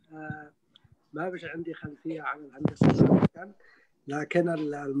بالحديث. ما بش عندي خلفية عن الهندسة جدا، لكن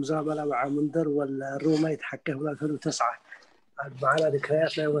المزاملة مع منذر والروميت حقه من 2009 معنا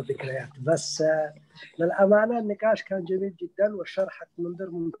ذكرياتنا والذكريات. بس للأمانة النقاش كان جميل جدا، والشرح حق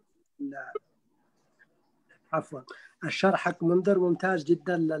منذر عفوا شرحك منذر ممتاز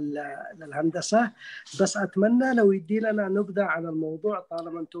جدا للهندسة، بس أتمنى لو يدي لنا نبذة عن الموضوع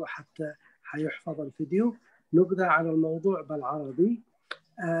طالما أنتم حتى حيحفظ الفيديو، نبذة عن الموضوع بالعربي.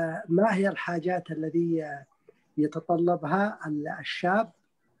 ما هي الحاجات التي يتطلبها الشاب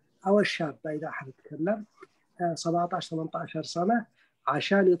أو الشابة إذا حنتكلم 17-18 سنة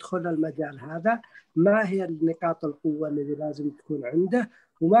عشان يدخل المجال هذا؟ ما هي النقاط القوة اللي لازم تكون عنده،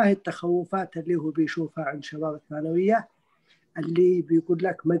 وما هي التخوفات اللي هو بيشوفها عند شباب الثانوية اللي بيقول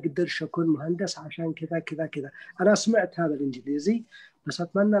لك ما قدرش أكون مهندس عشان كذا كذا كذا؟ أنا سمعت هذا الإنجليزي، بس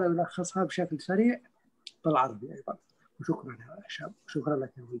أتمنى لو نلخصها بشكل سريع بالعربي أيضا. وشكرا يا شاب، شكرا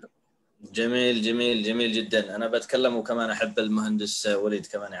لك يا منذر. جميل جميل جميل جدا. أنا بتكلم وكمان أحب المهندس وليد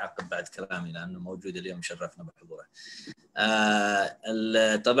كمان يعقب بعد كلامي لأنه موجود اليوم، شرفنا بحضوره.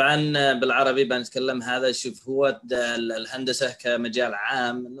 طبعا بالعربي بنتكلم. هذا شوف، هو الهندسة كمجال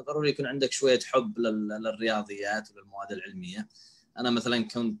عام ضروري يكون عندك شوية حب للرياضيات وللمواد العلمية. أنا مثلا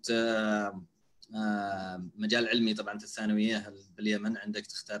كنت مجال علمي طبعا في الثانوية باليمن، عندك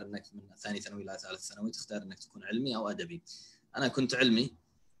تختار أنك من ثاني ثانوي إلى ثالث ثانوي تختار أنك تكون علمي أو أدبي. أنا كنت علمي،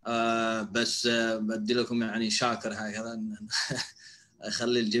 بس بدي لكم يعني شاكر هكذا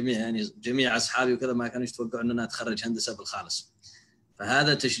اخلي الجميع يعني جميع اصحابي وكذا ما كانوا يتوقعوا ان انا اتخرج هندسه بالخالص.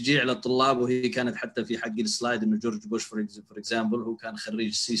 فهذا تشجيع للطلاب، وهي كانت حتى في حق السلايد انه جورج بوش فور اكزامبل هو كان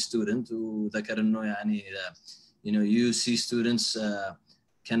خريج سي ستودنت، وذكر انه يعني you C students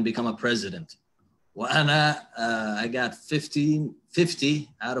can become a president. وانا I got 50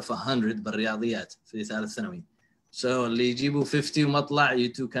 out of 100 بالرياضيات في ثالث ثانوي. So اللي يجيبوا 50 ومطلع you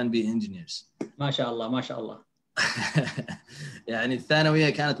two can be engineers. ما شاء الله ما شاء الله. يعني الثانوية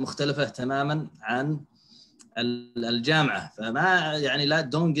كانت مختلفة تماما عن الجامعة، فما يعني لا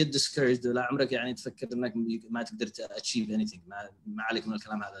don't get discouraged، لا عمرك يعني تفكر انك ما تقدر achieve anything. ما عليك من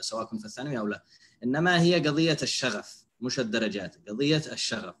الكلام هذا سواء كنت في الثانوية او لا، انما هي قضية الشغف مش الدرجات، قضية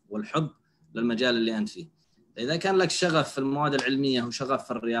الشغف والحب للمجال اللي انت فيه. إذا كان لك شغف في المواد العلمية وشغف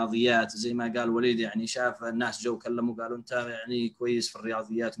في الرياضيات زي ما قال وليد، يعني شاف الناس جو كلموا قالوا أنت يعني كويس في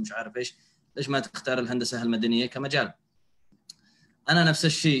الرياضيات ومش عارف إيش، ليش ما تختار الهندسة المدنية كمجال؟ أنا نفس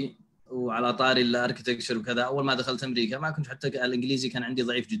الشيء. وعلى طاري الاركتكتشر وكذا، أول ما دخلت أمريكا ما كنت حتى الإنجليزي كان عندي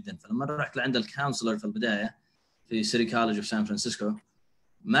ضعيف جدا، فلما رحت لعند الكونسلر في البداية في سيتي كولج في سان فرانسيسكو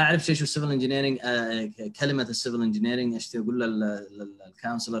ما عرفت ايش السيفل انجينيرنج. كلمة السيفل انجينيرنج ايش تقول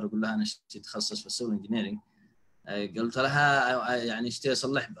للكونسلر، اقول لها انا اتخصص في السيفل انجينيرنج. قلت لها يعني اشتي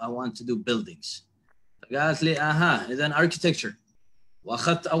اصلح I want to do buildings. قالت لي اذا architecture،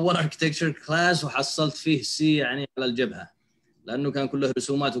 واخذت اول architecture كلاس وحصلت فيه سي يعني على الجبهه لانه كان كله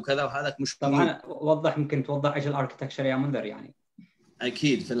رسومات وكذا، وهذاك مش طبعا. وضح، ممكن توضح ايش الاركتكتشر يا منذر؟ يعني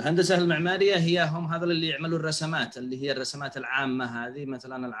اكيد في الهندسه المعماريه هم هذول اللي يعملوا الرسمات، اللي هي الرسمات العامه هذه،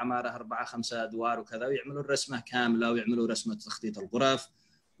 مثلا العماره 4-5 ادوار وكذا، ويعملوا الرسمه كامله، ويعملوا رسمه تخطيط الغرف،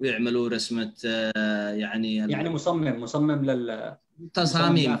 ويعملوا رسمه يعني مصمم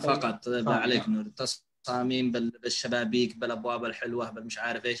تصاميم فقط. عليك نور، تصاميم بالشبابيك بالابواب الحلوه بالمش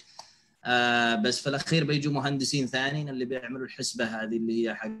عارف ايش. بس في الاخير بيجوا مهندسين ثانيين اللي بيعملوا الحسبه هذه اللي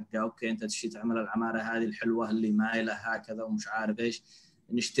هي حق اوكي انت تشي تعمل العماره هذه الحلوه اللي مايله هكذا ومش عارف ايش،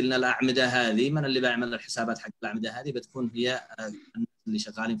 نشتري لنا الاعمده هذه، من اللي بيعمل الحسابات حق الاعمده هذه بتكون هي اللي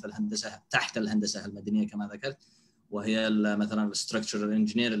شغالين في الهندسه تحت الهندسه المدنيه كما ذكرت، وهي مثلا الستراكشرال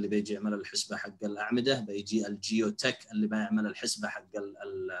انجينير اللي بيجي يعمل الحسبه حق الاعمده، بيجي الجيوتك اللي بيعمل الحسبه حق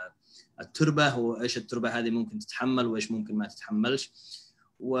التربه، وايش التربه هذه ممكن تتحمل وايش ممكن ما تتحملش،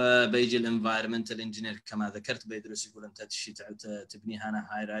 وبيجي الانفايرمنتال انجينير كما ذكرت بيدرس يقول انت تبني هنا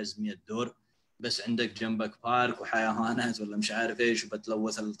هاي رايز 100 دور بس عندك جنبك بارك وحيوانات ولا مش عارف ايش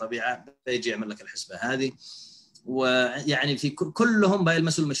وبتلوث الطبيعه، بيجي يعمل لك الحسبه هذه. ويعني في كلهم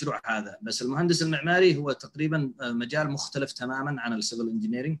بيلمسوا المشروع هذا. بس المهندس المعماري هو تقريبا مجال مختلف تماما عن السيفل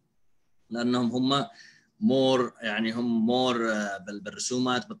انجينيرنج، لانهم هم مور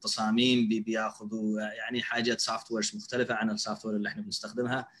بالرسومات بالتصاميم، بياخذوا يعني حاجات سوفت ويرز مختلفه عن السوفت وير اللي احنا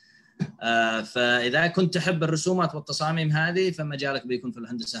بنستخدمها. فاذا كنت تحب الرسومات والتصاميم هذه فمجالك بيكون في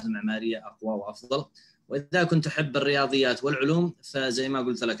الهندسه المعماريه اقوى وافضل، واذا كنت تحب الرياضيات والعلوم فزي ما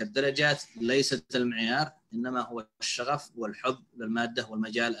قلت لك الدرجات ليست المعيار، انما هو الشغف والحب للماده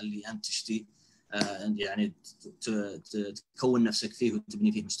والمجال اللي انت تشتي يعني تكون نفسك فيه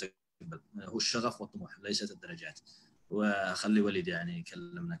وتبني فيه مستقبل. هو الشغف والطموح ليست الدرجات. وخلي وليد يعني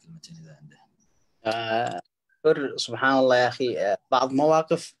يكلمنا كلمتين اذا عنده. سبحان الله يا اخي، بعض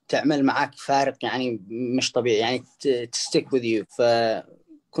مواقف تعمل معك فارق يعني مش طبيعي، يعني تستيك with you.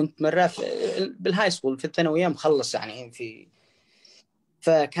 فكنت مره بالهاي سكول في الثانويه مخلص يعني في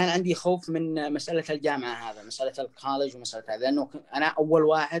فكان عندي خوف من مسألة الجامعة، هذا مسألة الكوليج ومسألة هذا، لأنه أنا أول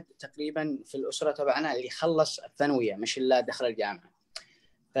واحد تقريبا في الأسرة تبعنا اللي خلص الثانوية مش إلا دخل الجامعة.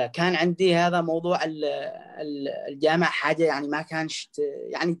 فكان عندي هذا موضوع الجامعة حاجة يعني ما كانش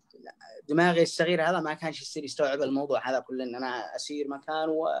يعني دماغي الصغير هذا ما كانش يصير يستوعب الموضوع هذا كله، إن أنا أسير مكان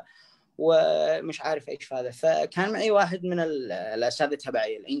ومش عارف إيش هذا. فكان معي واحد من الأساتذة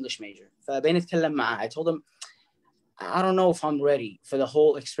تبعي الإنجليش ميجر، فبنتكلم معاه. I told him I don't know if I'm ready for the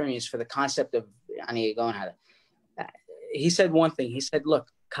whole experience, for the concept of يعني going هذا. He said one thing. He said, look,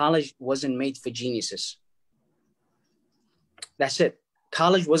 college wasn't made for geniuses. That's it.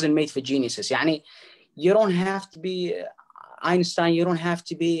 College wasn't made for geniuses. يعني you don't have to be Einstein. You don't have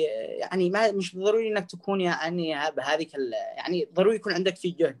to be يعني ما مش ضروري إنك تكون يعني بهذه يعني ضروري يكون عندك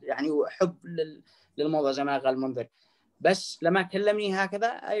في جهد يعني وحب للموضوع زي ما قال منذر. بس لما كلمني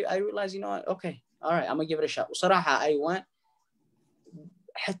هكذا I realized, you know, okay, all right, I'm gonna give it a shot. وصراحة I went.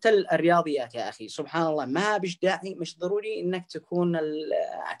 حتى الرياضيات يا أخي سبحان الله ما بش داعي، مش ضروري إنك تكون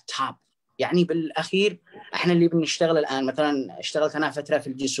التوب. يعني بالأخير إحنا اللي بنشتغل الآن، مثلا اشتغلت أنا فترة في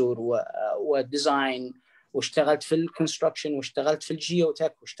الجسور والديزاين، واشتغلت في الكونستراكشن، واشتغلت في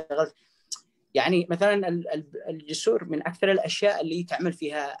الجيوتك، واشتغلت يعني مثلا الجسور من أكثر الأشياء اللي تعمل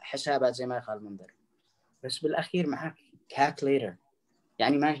فيها حسابات زي ما قال منذر. بس بالأخير معك كالكوليتر،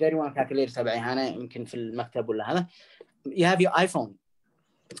 يعني ما أدري وين الكالكوليتر تبعي أنا، يمكن في المكتب ولا هذا. you have your iPhone.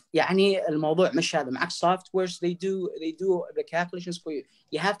 يعني الموضوع مش هذا، معك softwares they do the calculations for you.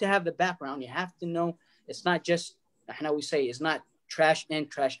 You have to have the background. You have to know it's not just how we say it's not trash in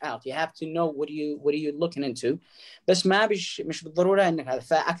trash out. You have to know what are you looking into. بس ما مش بالضرورة انك هذا.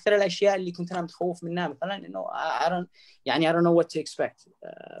 فأكثر الأشياء اللي كنت أنا متخوف منها مثلا إنه I don't know what to expect.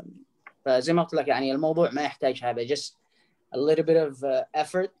 فزي ما قلت لك يعني الموضوع ما يحتاج هذا, just a little bit of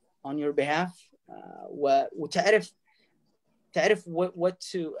effort on your behalf. وتعرف what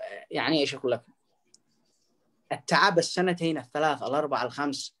to يعني ايش اقول لك, التعب السنتين الثلاث الاربع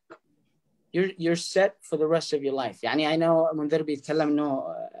الخمس you're set for the rest of your life. يعني I know منذر بيتكلم انه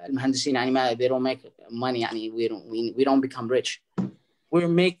المهندسين يعني ما they don't make money, يعني we don't become rich, we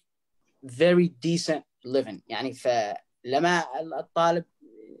make very decent living. يعني فلما الطالب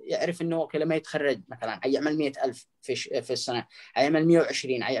يعرف انه لما يتخرج مثلا هيعمل 100,000 في السنه, هيعمل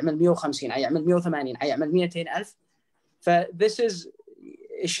 120, هيعمل 150, هيعمل 180, هيعمل 200,000. ف this is,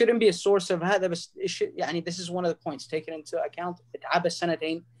 it shouldn't be a source of هذا, بس يعني this is one of the points taken into account. اتعب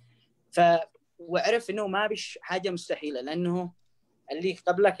السنتين وعرف انه ما بيش حاجه مستحيله, لانه اللي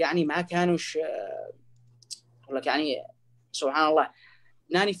قبلك يعني ما كانوش اقول لك يعني سبحان الله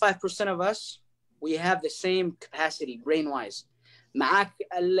 95% of us we have the same capacity brain wise. معك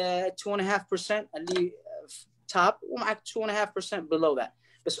ال 2.5% اللي top ومعك 2.5% below that,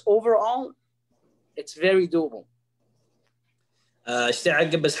 بس overall it's very doable. اشتي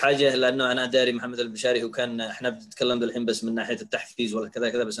اعقب بس حاجه, لانه انا داري محمد البشاري هو كان احنا بنتكلم بالحين بس من ناحيه التحفيز ولا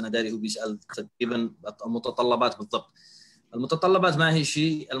كذا بس انا داري هو بيسال تقريبا المتطلبات بالضبط. المتطلبات ما هي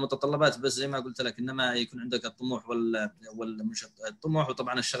شيء, المتطلبات بس زي ما قلت لك انما يكون عندك الطموح مش الطموح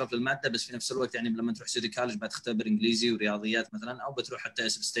وطبعا الشغف للماده, بس في نفس الوقت يعني لما تروح سيتي كولج بتختبر انجليزي ورياضيات مثلا, او بتروح حتى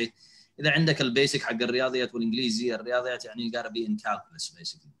اس ستيت اذا عندك البيسك حق الرياضيات والانجليزي. الرياضيات يعني gotta be in calculus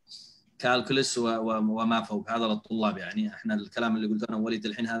basically, كالكولس وما فوق هذا للطلاب. يعني احنا الكلام اللي قلته انا وليد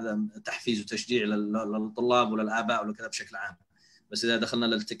الحين هذا تحفيز وتشجيع للطلاب وللاباء ولكذا بشكل عام, بس اذا دخلنا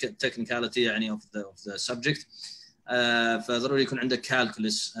للتكنيكاليتي يعني اوف ذا سبجكت فضروري يكون عندك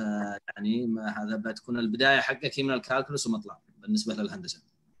كالكولس. يعني هذا بتكون البدايه حقك من الكالكولس ومطلع بالنسبه للهندسه.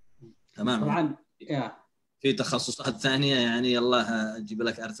 تمام. طبعا في تخصصات ثانيه يعني الله اجيب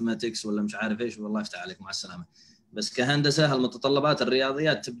لك ارثماتكس ولا مش عارف ايش, والله يفتح عليك مع السلامه. بس كهندسه المتطلبات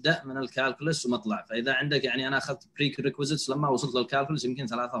الرياضيات تبدا من الكالكولس ومطلع. فاذا عندك يعني انا اخذت بريكوريكوزيتس لما وصلت للكالكولس يمكن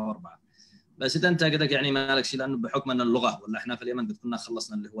 3 أو 4, بس اذا انت قدك يعني ما لك شيء, لانه بحكم ان اللغه ولا احنا في اليمن قد كنا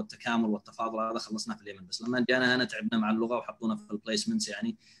خلصنا اللي هو التكامل والتفاضل هذا خلصناه في اليمن, بس لما جانا هنا تعبنا مع اللغه وحطونا في البليسمنتس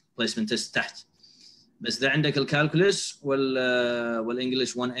يعني بليسمنت تيست تحت. بس اذا عندك الكالكولس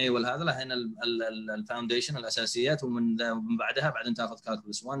والانجليش 1A والهذا هنا الفاونديشن الاساسيات, ومن بعدها بعدين تاخذ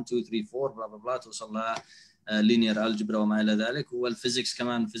كالكولس 1 2 3 4 بلا بلا توصل لها لينير الجبرا وما الى ذلك, والفيزيكس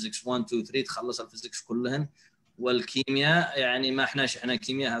كمان فيزيكس 1 2 3 تخلص الفيزيكس كلهن. والكيمياء يعني ما احنا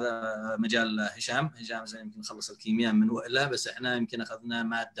كيمياء هذا مجال هشام زي يمكن نخلص الكيمياء من وإلى, بس احنا يمكن اخذنا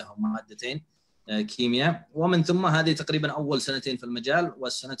ماده او مادتين كيمياء, ومن ثم هذه تقريبا اول سنتين في المجال,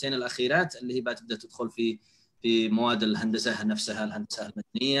 والسنتين الاخيرات اللي هي بتبدا تدخل في مواد الهندسه نفسها, الهندسه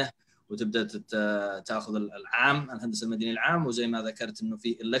المدنيه, وتبدا تاخذ العام الهندسه المدنيه العام, وزي ما ذكرت انه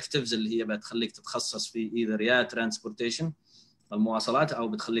في electives اللي هي بتخليك تتخصص في ايذر يا ترانسبورتيشن المواصلات, او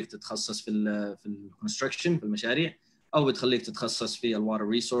بتخليك تتخصص في الكونستراكشن في المشاريع, او بتخليك تتخصص في الواتر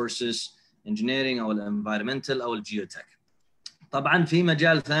ريسورسز انجينيرنج او الانفايرمنتال او الجيوتك. طبعا في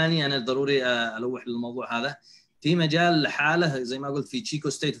مجال ثاني انا ضروري الوح للموضوع هذا، في مجال لحاله زي ما قلت في تشيكو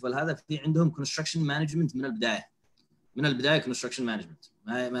ستيت وهذا في عندهم كونستراكشن مانجمنت من البدايه كونستراكشن مانجمنت،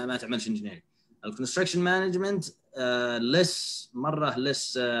 ما تعملش انجينيرنج. الكونستراكشن مانجمنت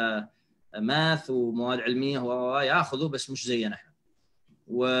لس ماث ومواد علميه ياخذوا بس مش زينا احنا.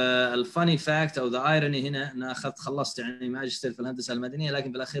 والفاني فاكت او ذا ايروني هنا انا خلصت يعني ماجستير في الهندسه المدنيه،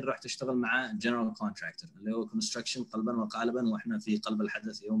 لكن بالاخير رحت اشتغل مع جنرال كونتراكتور اللي هو كونستراكشن قلبا وقالبا، واحنا في قلب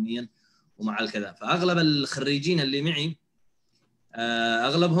الحدث يوميا ومع الكذا. فاغلب الخريجين اللي معي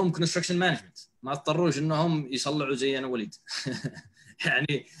اغلبهم كونستراكشن مانجمنت، ما اضطروش انهم يصلعوا زي انا وليد.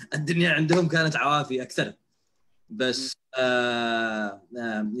 يعني الدنيا عندهم كانت عوافي اكثر، بس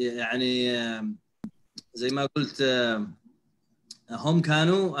يعني زي ما قلت هم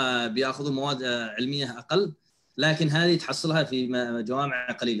كانوا بياخذوا مواد علميه اقل، لكن هذه تحصلها في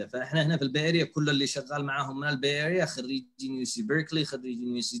جوامع قليله. فاحنا هنا في البي اريا كل اللي شغال معاهم من البي اريا خريجين يو سي بيركلي،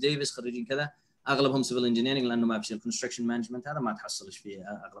 خريجين يو سي ديفيس، خريجين كذا، اغلبهم سيفل انجينيرنج، لانه ما في الكونستراكشن مانجمنت هذا ما تحصلش في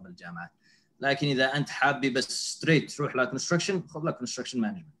اغلب الجامعات. لكن اذا انت حابي بس ستريت تروح لكونستراكشن خذ لك كونستراكشن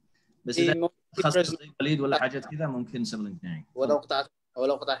مانجمنت، بس اذا تخصص زي وليد ولا حاجات كذا ممكن سيفل انجينيرنج.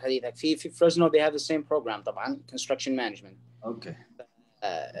 ولو قطعت حديثك في فريزنو they have the same program طبعا construction management. اوكي.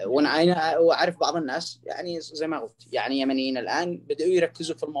 وانا واعرف بعض الناس يعني زي ما قلت يعني يمنيين الان بدأوا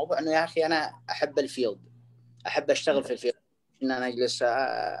يركزوا في الموضوع انه يا اخي انا احب الفيلد، احب اشتغل في الفيلد، ان انا اجلس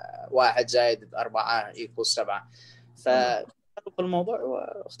 1 زائد 4 = 7. فدخلوا في الموضوع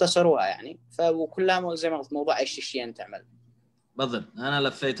واختصروها يعني. وكلها زي ما قلت موضوع ايش تشتي ان تعمل. بالضبط. انا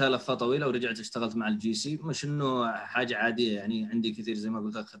لفيتها لفه طويله ورجعت اشتغلت مع الجي سي، مش انه حاجه عاديه يعني. عندي كثير زي ما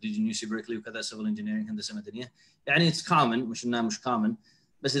قلت لك خريجين يو سي بيركلي وكذا سيفل انجينيرنج هندسه مدنيه، يعني اتس كومن، مش انها مش كومن،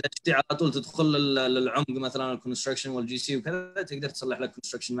 بس اذا تشتي على طول تدخل للعمق مثلا الكونستراكشن والجي سي وكذا تقدر تصلح لك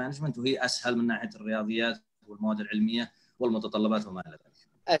كونستراكشن مانجمنت، وهي اسهل من ناحيه الرياضيات والمواد العلميه والمتطلبات وما الى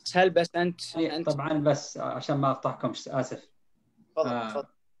ذلك. اسهل. بس انت طبعا بس عشان ما اقطعكم اسف. تفضل.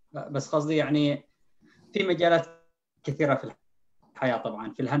 بس قصدي يعني في مجالات كثيره في الحياه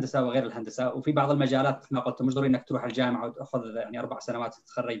طبعا، في الهندسه وغير الهندسه، وفي بعض المجالات مثل ما قلت مش ضروري انك تروح الجامعه وتاخذ يعني 4 سنوات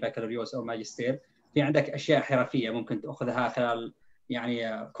تتخرج بكالوريوس او ماجستير. في عندك اشياء حرفيه ممكن تاخذها خلال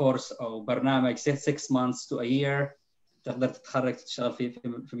يعني كورس او برنامج 6 months to a year، تقدر تتخرج تشتغل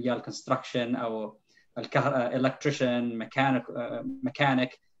في مجال الكونستراكشن او electrician, mechanic.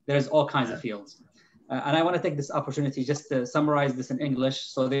 There's all kinds of fields. And I want to take this opportunity just to summarize this in English.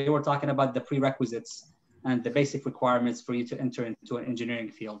 So they were talking about the prerequisites and the basic requirements for you to enter into an engineering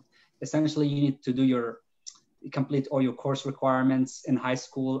field. Essentially, you need to complete all your course requirements in high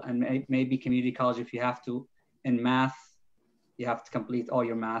school and maybe community college if you have to. In math, you have to complete all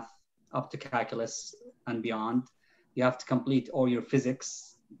your math up to calculus and beyond. You have to complete all your physics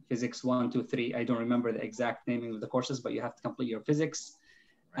 1, 2, 3. I don't remember the exact naming of the courses, but you have to complete your physics.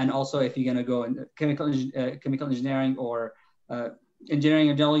 And also, if you're going to go in chemical engineering or engineering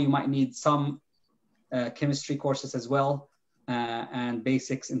in general, you might need some chemistry courses as well, and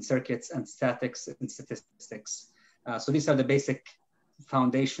basics in circuits and statics and statistics. So these are the basic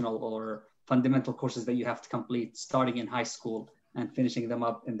foundational or fundamental courses that you have to complete starting in high school and finishing them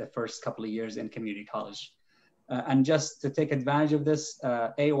up in the first couple of years in community college. And just to take advantage of this,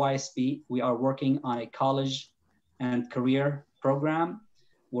 AAYSP, we are working on a college and career program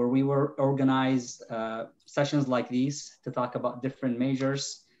where we will organize sessions like these to talk about different majors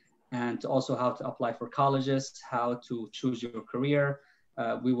and to also how to apply for colleges, how to choose your career.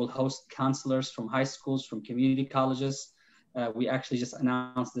 We will host counselors from high schools, from community colleges. We actually just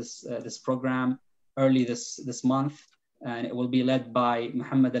announced this program early this month, and it will be led by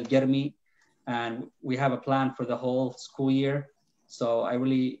Muhammad Al-Garmi. And we have a plan for the whole school year. So I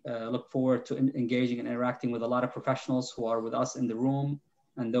really look forward to engaging and interacting with a lot of professionals who are with us in the room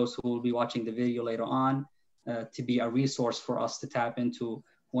and those who will be watching the video later on to be a resource for us to tap into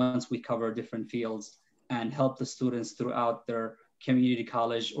once we cover different fields and help the students throughout their community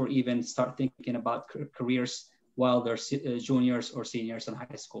college or even start thinking about careers while they're juniors or seniors in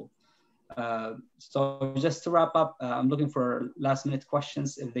high school. So just to wrap up, I'm looking for last minute questions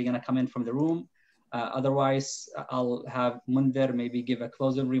if they're going to come in from the room. Otherwise, I'll have Monzer maybe give a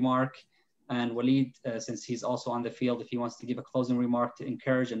closing remark, and Walid, since he's also on the field, if he wants to give a closing remark to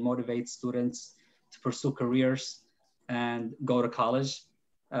encourage and motivate students to pursue careers and go to college.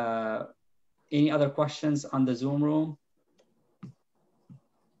 Any other questions on the Zoom room?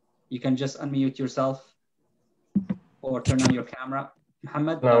 You can just unmute yourself or turn on your camera.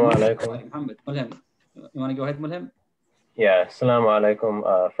 Muhammad? Muhammad, Mulham. You want to go ahead, Mulham? Yeah, assalamu alaikum.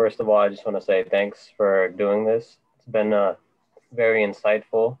 First of all, I just want to say thanks for doing this. It's been very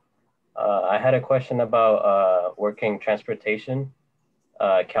insightful. I had a question about working transportation,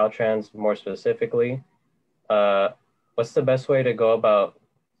 Caltrans more specifically. What's the best way to go about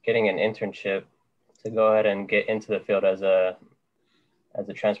getting an internship to go ahead and get into the field as a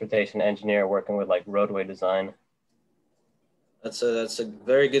transportation engineer working with like roadway design? That's a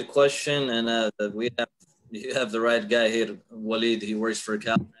very good question, and you have the right guy here, Walid. He works for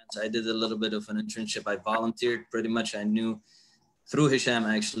Caltrans. I did a little bit of an internship. I volunteered pretty much. I knew through Hisham,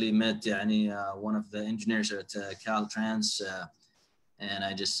 I actually met one of the engineers at Caltrans, and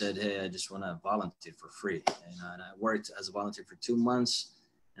I just said, hey, I just want to volunteer for free. And I worked as a volunteer for 2 months.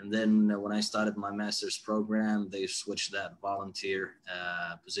 And then when I started my master's program, they switched that volunteer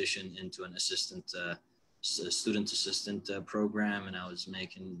position into an student assistant program, and I was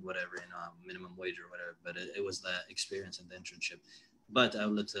making whatever, minimum wage or whatever, but it was the experience and the internship. But I'll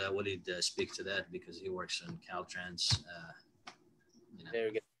let Walid speak to that because he works in Caltrans.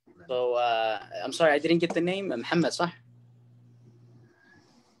 Very good. So I'm sorry, I didn't get the name. Mohammed, صح?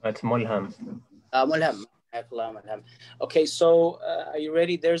 It's Mulham. Mulham. Okay, so are you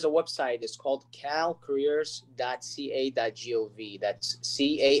ready? There's a website. It's called calcareers.ca.gov. That's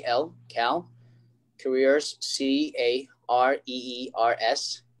CAL, Cal, careers,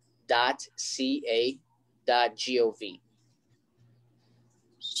 CAREERS.ca.gov.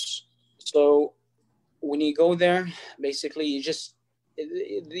 So when you go there, basically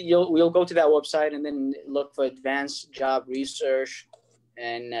we'll go to that website and then look for advanced job research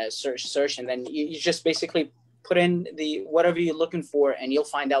and search, and then you just basically put in whatever you're looking for, and you'll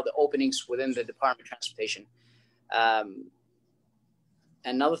find out the openings within the Department of Transportation.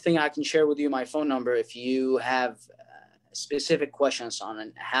 Another thing I can share with you, my phone number, if you have specific questions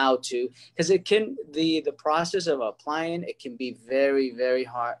on how to, because the process of applying, it can be very, very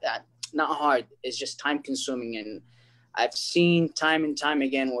hard. Not hard, it's just time consuming. And I've seen time and time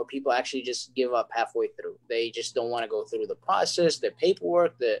again where people actually just give up halfway through. They just don't want to go through the process, the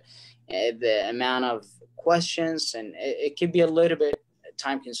paperwork, the amount of questions, and it can be a little bit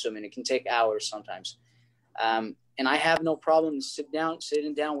time consuming. It can take hours sometimes. And I have no problem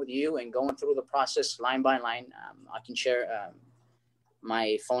sitting down with you and going through the process line by line. I can share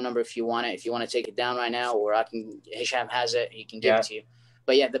my phone number if you want it. If you want to take it down right now, or Hisham has it, he can give it to you.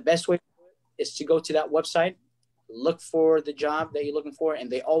 But yeah, the best way is to go to that website, look for the job that you're looking for,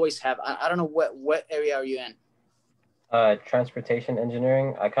 and they always have. I don't know what area are you in? Transportation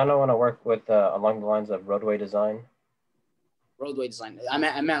engineering. I kind of want to work with along the lines of roadway design. Roadway design.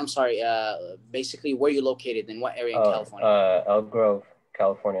 I'm sorry. Basically, where you're located, in what area in California? Elk Grove,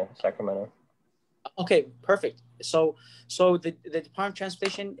 California, Sacramento. Okay, perfect. So the Department of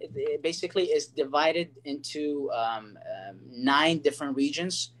Transportation basically is divided into 9 different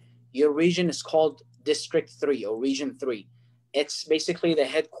regions. Your region is called District 3 or Region 3. It's basically the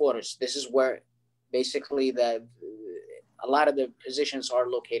headquarters. This is where basically a lot of the positions are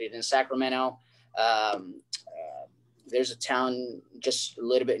located in Sacramento. There's a town just a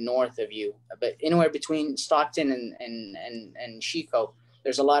little bit north of you, but anywhere between Stockton and Chico,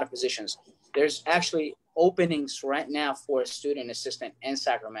 there's a lot of positions. There's actually openings right now for a student assistant in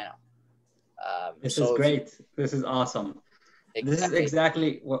Sacramento. This is great. This is awesome. Exactly. This is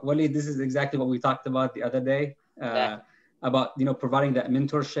exactly what Walid. This is exactly what we talked about the other day about providing that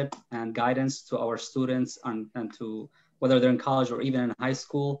mentorship and guidance to our students and to whether they're in college or even in high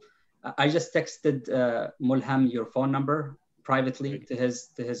school. I just texted Mulham your phone number privately to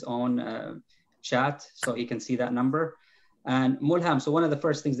his own chat, so he can see that number. And Mulham, so one of the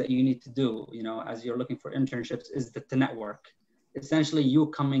first things that you need to do, as you're looking for internships, is to network. Essentially, you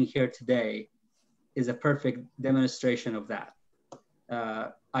coming here today is a perfect demonstration of that.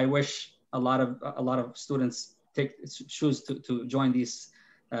 I wish a lot of students choose to join these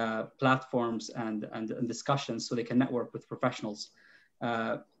platforms and discussions so they can network with professionals.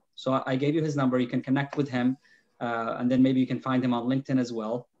 So I gave you his number. You can connect with him, and then maybe you can find him on LinkedIn as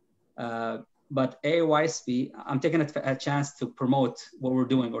well. But AAYSP, I'm taking a chance to promote what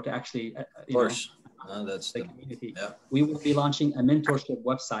we're doing, or to actually, that's the community. Yeah. We will be launching a mentorship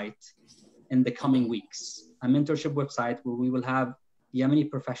website in the coming weeks. A mentorship website where we will have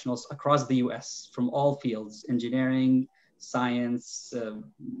Yemeni professionals across the U.S. from all fields: engineering, science,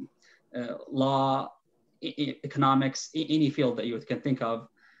 law, economics, any field that you can think of.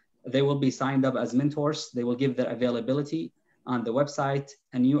 They will be signed up as mentors. They will give their availability on the website,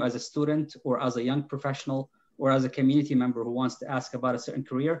 and you as a student or as a young professional or as a community member who wants to ask about a certain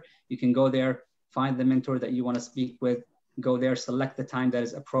career, you can go there, find the mentor that you want to speak with, go there, select the time that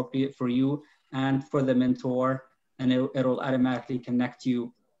is appropriate for you and for the mentor, and it'll automatically connect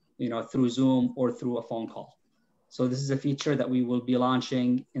you, through Zoom or through a phone call. So this is a feature that we will be launching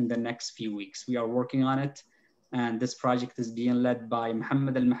in the next few weeks. We are working on it. And this project is being led by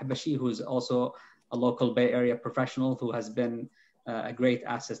Mohammed Al-Mahbashi, who is also a local Bay Area professional who has been a great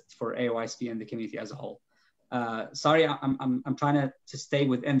asset for AAYSP and the community as a whole. Sorry, I'm trying to stay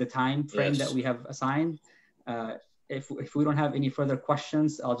within the time frame that we have assigned. If we don't have any further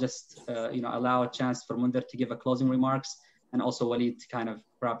questions, I'll just allow a chance for Monzer to give a closing remarks, and also Walid to kind of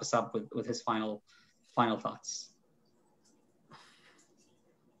wrap us up with his final thoughts.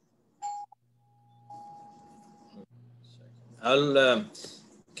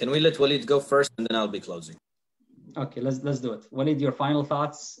 Can we let Walid go first, and then I'll be closing? Okay, let's do it. Walid, your final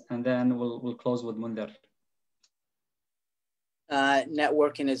thoughts, and then we'll close with Monzer.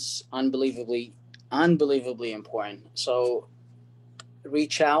 Networking is unbelievably important. So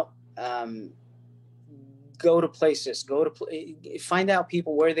reach out, go to places, find out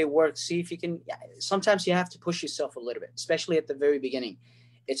people where they work, see if you can. Sometimes you have to push yourself a little bit, especially at the very beginning.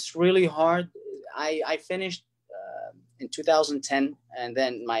 It's really hard. I finished in 2010, and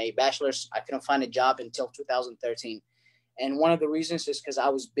then my bachelor's, I couldn't find a job until 2013. And one of the reasons is because I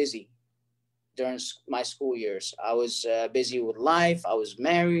was busy during my school years. I was busy with life. I was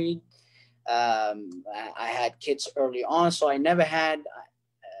married. I had kids early on, so I never had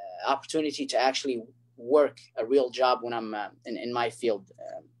opportunity to actually work a real job when I'm in my field.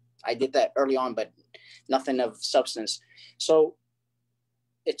 I did that early on, but nothing of substance. So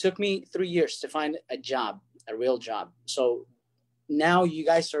it took me 3 years to find a job, a real job. So now you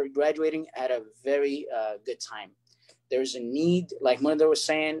guys are graduating at a very good time. There's a need, like Monzer was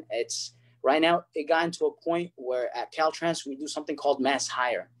saying, it's right now, it got into a point where at Caltrans, we do something called mass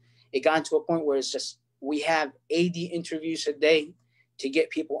hire. It got into a point where it's just, we have 80 interviews a day to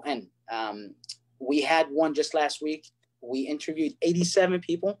get people in. We had one just last week. We interviewed 87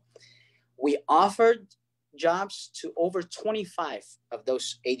 people. We offered jobs to over 25 of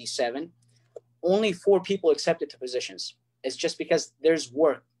those 87. Only 4 people accepted the positions. It's just because there's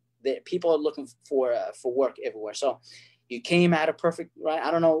work. That people are looking for work everywhere. So you came at a perfect, right?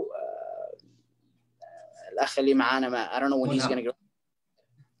 I don't know. I don't know when he's going to go.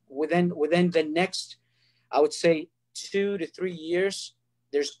 Within the next, I would say 2 to 3 years,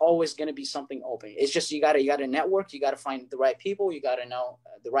 there's always going to be something open. It's just you got to network. You got to find the right people. You got to know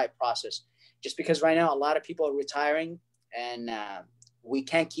the right process. Just because right now a lot of people are retiring, and we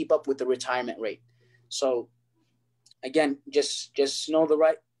can't keep up with the retirement rate. So again, just know the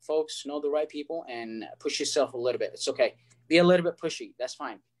right folks, know the right people, and push yourself a little bit. It's okay. Be a little bit pushy. That's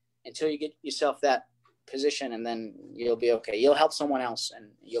fine until you get yourself that position, and then you'll be okay. You'll help someone else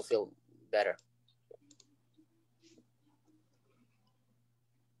and you'll feel better.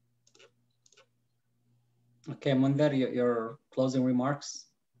 Okay, Monzer, your closing remarks.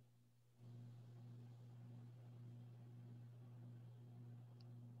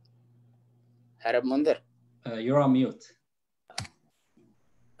 Harab Monzer. You're on mute.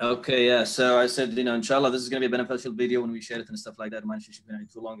 Okay, yeah. So I said, inshallah, this is going to be a beneficial video when we share it and stuff like that. Mine should be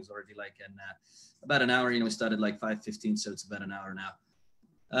too long. It's already like about an hour. We started like 5:15, so it's about an hour now.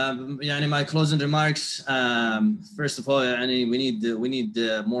 My closing remarks. First of all, we need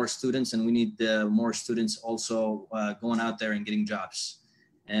more students, and we need more students also going out there and getting jobs.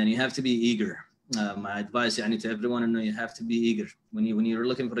 And you have to be eager. My advice to everyone, you have to be eager. When you're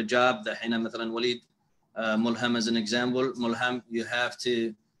looking for a job, مثلا Walid, Mulham as an example, Mulham, you have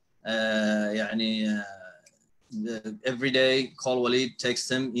to every day call Walid,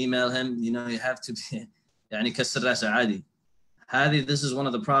 text him, email him. You have to be كسر راسه عادي. This is one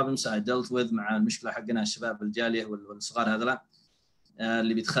of the problems I dealt with مع المشكلة حقنا الشباب الجالية والصغار هذلا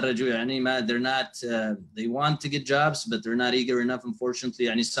اللي بيتخرجوا they're not they want to get jobs, but they're not eager enough,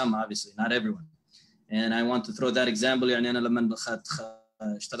 unfortunately. Some, obviously not everyone. And I want to throw that example. أنا لما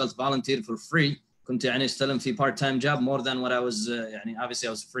اشتغلت volunteer for free كنت استلم في part time job more than what I was obviously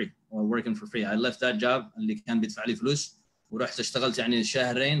I was free or working for free. I left that job اللي كان بيدفع لي فلوس ورحت اشتغلت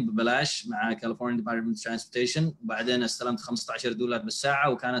شهرين ببلاش مع California Department of Transportation، وبعدين استلمت $15 بالساعة،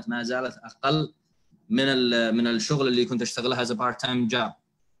 وكانت ما زالت أقل من الشغل اللي كنت اشتغلها as a part time job.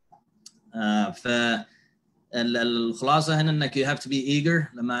 فالخلاصة هنا انك you have to be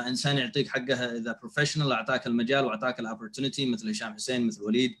eager. لما انسان يعطيك حقه اذا professional اعطاك المجال واعطاك الopportunity، مثل هشام حسين، مثل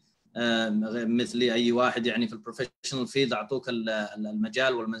وليد، مثلي اي واحد في البروفيشنال فيلد، اعطوك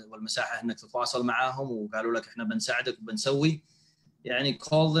المجال والمساحه انك تتواصل معاهم وقالوا لك احنا بنساعدك وبنسوي.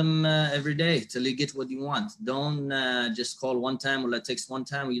 call them every day till you get what you want. Don't just call one time ولا text one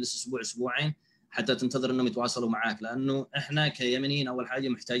time ويجلس اسبوعين. حتى تنتظر انهم يتواصلوا معاك، لانه احنا كيمنيين اول حاجه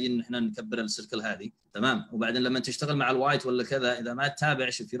محتاجين ان احنا نكبر السيركل هذه، تمام؟ وبعدين لما تشتغل مع الوايت ولا كذا، اذا ما تتابع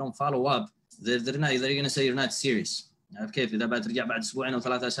if you don't follow up they're going to say you're not serious. عارف كيف؟ اذا بترجع بعد اسبوعين او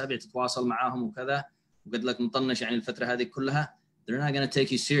 3 اسابيع تتواصل معاهم وكذا وقد لك مطنش يعني الفتره هذه كلها، they're not going to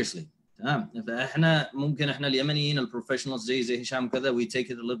take you seriously. تمام؟ فاحنا ممكن احنا اليمنيين البروفيشنالز زي هشام كذا we take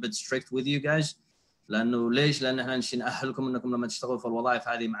it a little bit strict with you guys. لانه ليش؟ لان احنا نشي نأهلكم انكم لما تشتغلوا في الوظائف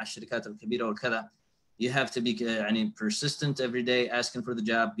هذه مع الشركات الكبيره والكذا you have to be يعني persistent every day, asking for the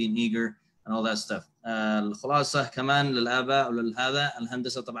job, being eager and all that stuff. الخلاصه كمان للاباء ولهذا،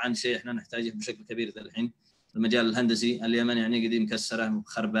 الهندسه طبعا شيء احنا نحتاجه بشكل كبير الحين. المجال الهندسي اليمن يعني قديم مكسره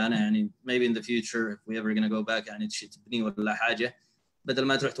وخربانه، يعني maybe in the future if we ever gonna go back يعني تشي تبني ولا حاجه، بدل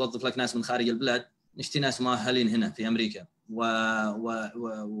ما تروح توظف لك ناس من خارج البلاد نشتي ناس مؤهلين هنا في امريكا.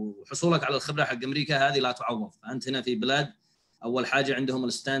 وحصولك على الخبره حق امريكا هذه لا تعوض. انت هنا في بلاد اول حاجه عندهم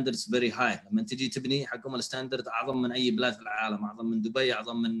الستاندردز فيري هاي، لما تجي تبني حقهم الستاندرد اعظم من اي بلاد في العالم، اعظم من دبي،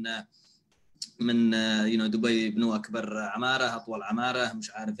 اعظم من دبي يبنوا اكبر عماره، اطول عماره،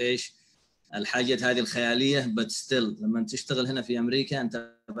 مش عارف ايش الحاجات هذه الخياليه. but still لما تشتغل هنا في امريكا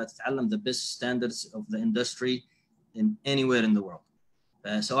انت بتتعلم the best standards of the industry in anywhere in the world.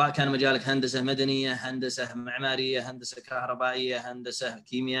 سواء كان مجالك هندسه مدنيه، هندسه معماريه، هندسه كهربائيه، هندسه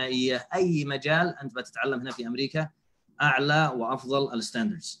كيميائيه، اي مجال انت بتتعلم هنا في امريكا اعلى وافضل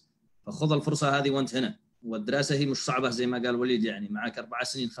الستاندردز. فخذ الفرصه هذه وانت هنا. والدراسه هي مش صعبه زي ما قال وليد، يعني معك 4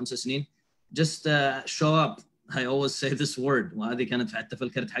 سنين 5 سنين just show up. I always say this word، وهذه كانت حتى في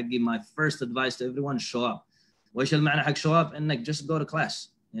الكرت حقي my first advice to everyone show up. وايش المعنى حق show up؟ انك just go to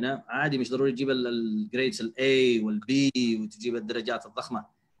class. عادي مش ضروري تجيب الجريدز A والB وتجيب الدرجات الضخمه،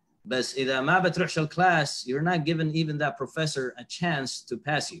 بس اذا ما بتروحش الكلاس you're not given even that professor a chance to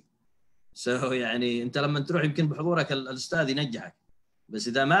pass you. So يعني انت لما تروح يمكن بحضورك الاستاذ ينجحك، بس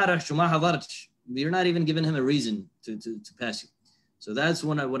اذا ما رحت وما حضرتش you're not even giving him a reason to pass you. So that's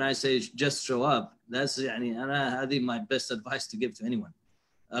when I say just show up. That's يعني انا هذه my best advice to give to anyone.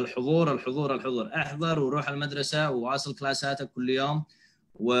 الحضور الحضور الحضور، احضر وروح المدرسه وواصل كلاساتك كل يوم،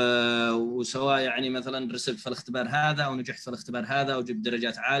 وسواء يعني مثلا رسبت في الاختبار هذا او نجحت في الاختبار هذا وجبت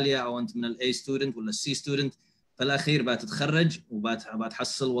درجات عاليه او انت من الاي ستودنت ولا السي ستودنت، في الاخير بتتخرج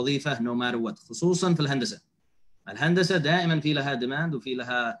وبتحصل وظيفه no matter what. خصوصا في الهندسه دائما في لها ديماند وفي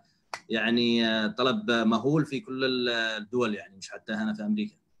لها يعني طلب مهول في كل الدول، يعني مش حتى هنا في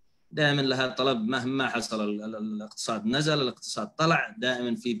امريكا دائما لها طلب مهما حصل. الاقتصاد نزل، الاقتصاد طلع،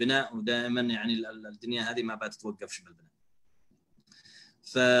 دائما في بناء، ودائما يعني الدنيا هذه ما بتتوقفش بالبناء.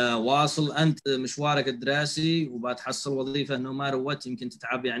 فواصل انت مشوارك الدراسي وبتحصل وظيفه نو مار وات. يمكن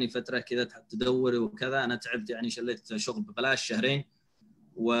تتعب يعني فتره كذا تدور وكذا، انا تعبت يعني شليت شغل ببلاش شهرين،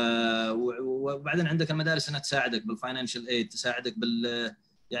 وبعدين عندك المدارس انها تساعدك بالفاينانشال ايد، تساعدك بال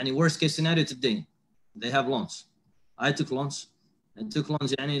يعني worst case scenario today they have loans. I took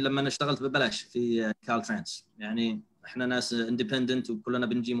loans يعني لما اشتغلت ببلاش في كالترانس. يعني احنا ناس independent وكلنا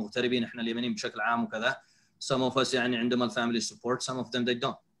بنجي مغتربين احنا اليمنيين بشكل عام وكذا. Some of us يعني عندهم family support, some of them they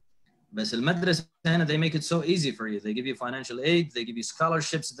don't. بس المدرسة هنا they make it so easy for you. They give you financial aid, they give you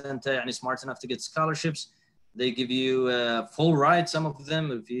scholarships. إذا أنت يعني smart enough to get scholarships, they give you full ride, some of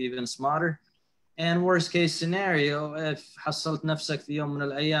them if you're even smarter. And worst case scenario, if حصلت نفسك في يوم من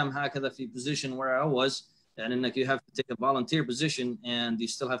الأيام هكذا في position where I was, يعني إنك you have to take a volunteer position and you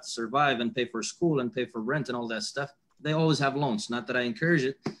still have to survive and pay for school and pay for rent and all that stuff. They always have loans. Not that I encourage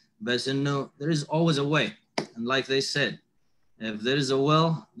it, but there is always a way. And like they said, if there is a will,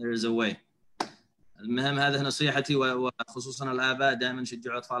 there is a way. المهم هذه نصيحتي، وخصوصا الآباء دائما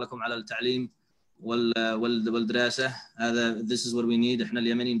شجعوا أطفالكم على التعليم والدراسة. هذا this is what we need. احنا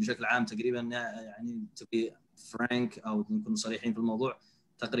اليمنيين بشكل عام تقريبا يعني to be frank أو نكون صريحين في الموضوع،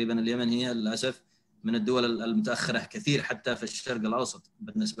 تقريبا اليمن هي للأسف من الدول المتأخرة كثير حتى في الشرق الأوسط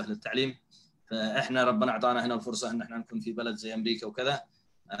بالنسبة للتعليم. فإحنا ربنا أعطانا هنا الفرصة إن احنا نكون في بلد زي أمريكا وكذا.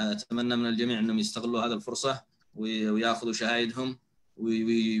 أتمنى من الجميع أنهم يستغلوا هذه الفرصة ويأخذوا شهايدهم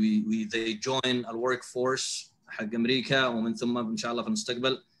they join الورك فورس حق أمريكا، ومن ثم إن شاء الله في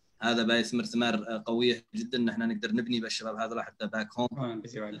المستقبل هذا بيثمر ثمار قوية جدا إن احنا نقدر نبني بالشباب هذا حتى باك هوم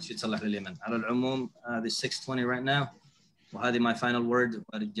شيء يتصلح لليمن. على العموم هذه 6:20 right now، وهذه my final word،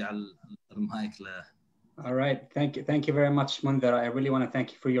 وأرجع المايك ل All right. Thank you very much, Monzer. I really want to thank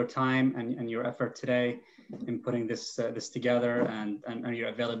you for your time and your effort today in putting this together and your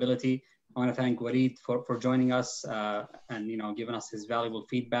availability. I want to thank Walid for joining us and giving us his valuable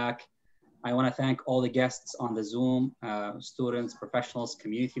feedback. I want to thank all the guests on the Zoom, students, professionals,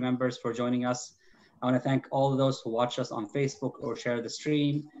 community members for joining us. I want to thank all of those who watch us on Facebook or share the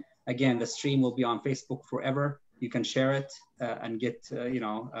stream. Again, the stream will be on Facebook forever. You can share it and get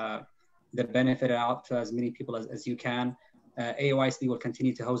the benefit out to as many people as you can. AAYSP will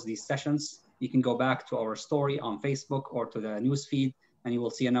continue to host these sessions. You can go back to our story on Facebook or to the news feed, and you will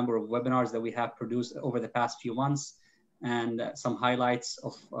see a number of webinars that we have produced over the past few months, and some highlights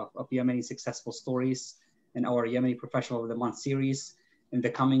of Yemeni successful stories in our Yemeni Professional of the Month series. In the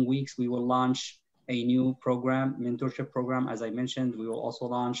coming weeks, we will launch a new program, mentorship program. As I mentioned, we will also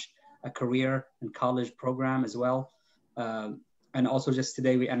launch a career and college program as well. And also just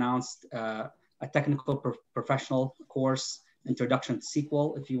today, we announced a technical professional course, Introduction to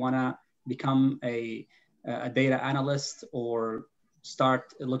SQL. If you want to become a data analyst or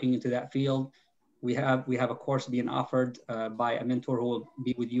start looking into that field, we have a course being offered by a mentor who will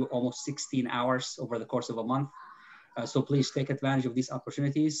be with you almost 16 hours over the course of a month. So please take advantage of these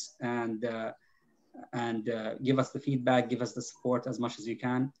opportunities and give us the feedback, give us the support as much as you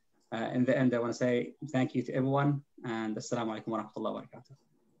can. In the end, I want to say thank you to everyone, and assalamu alaikum wa rahmatullahi wa barakatuh.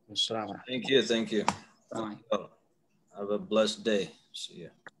 Thank you. Thank you. Assalamu alaikum. Have a blessed day. See you.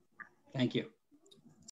 Thank you.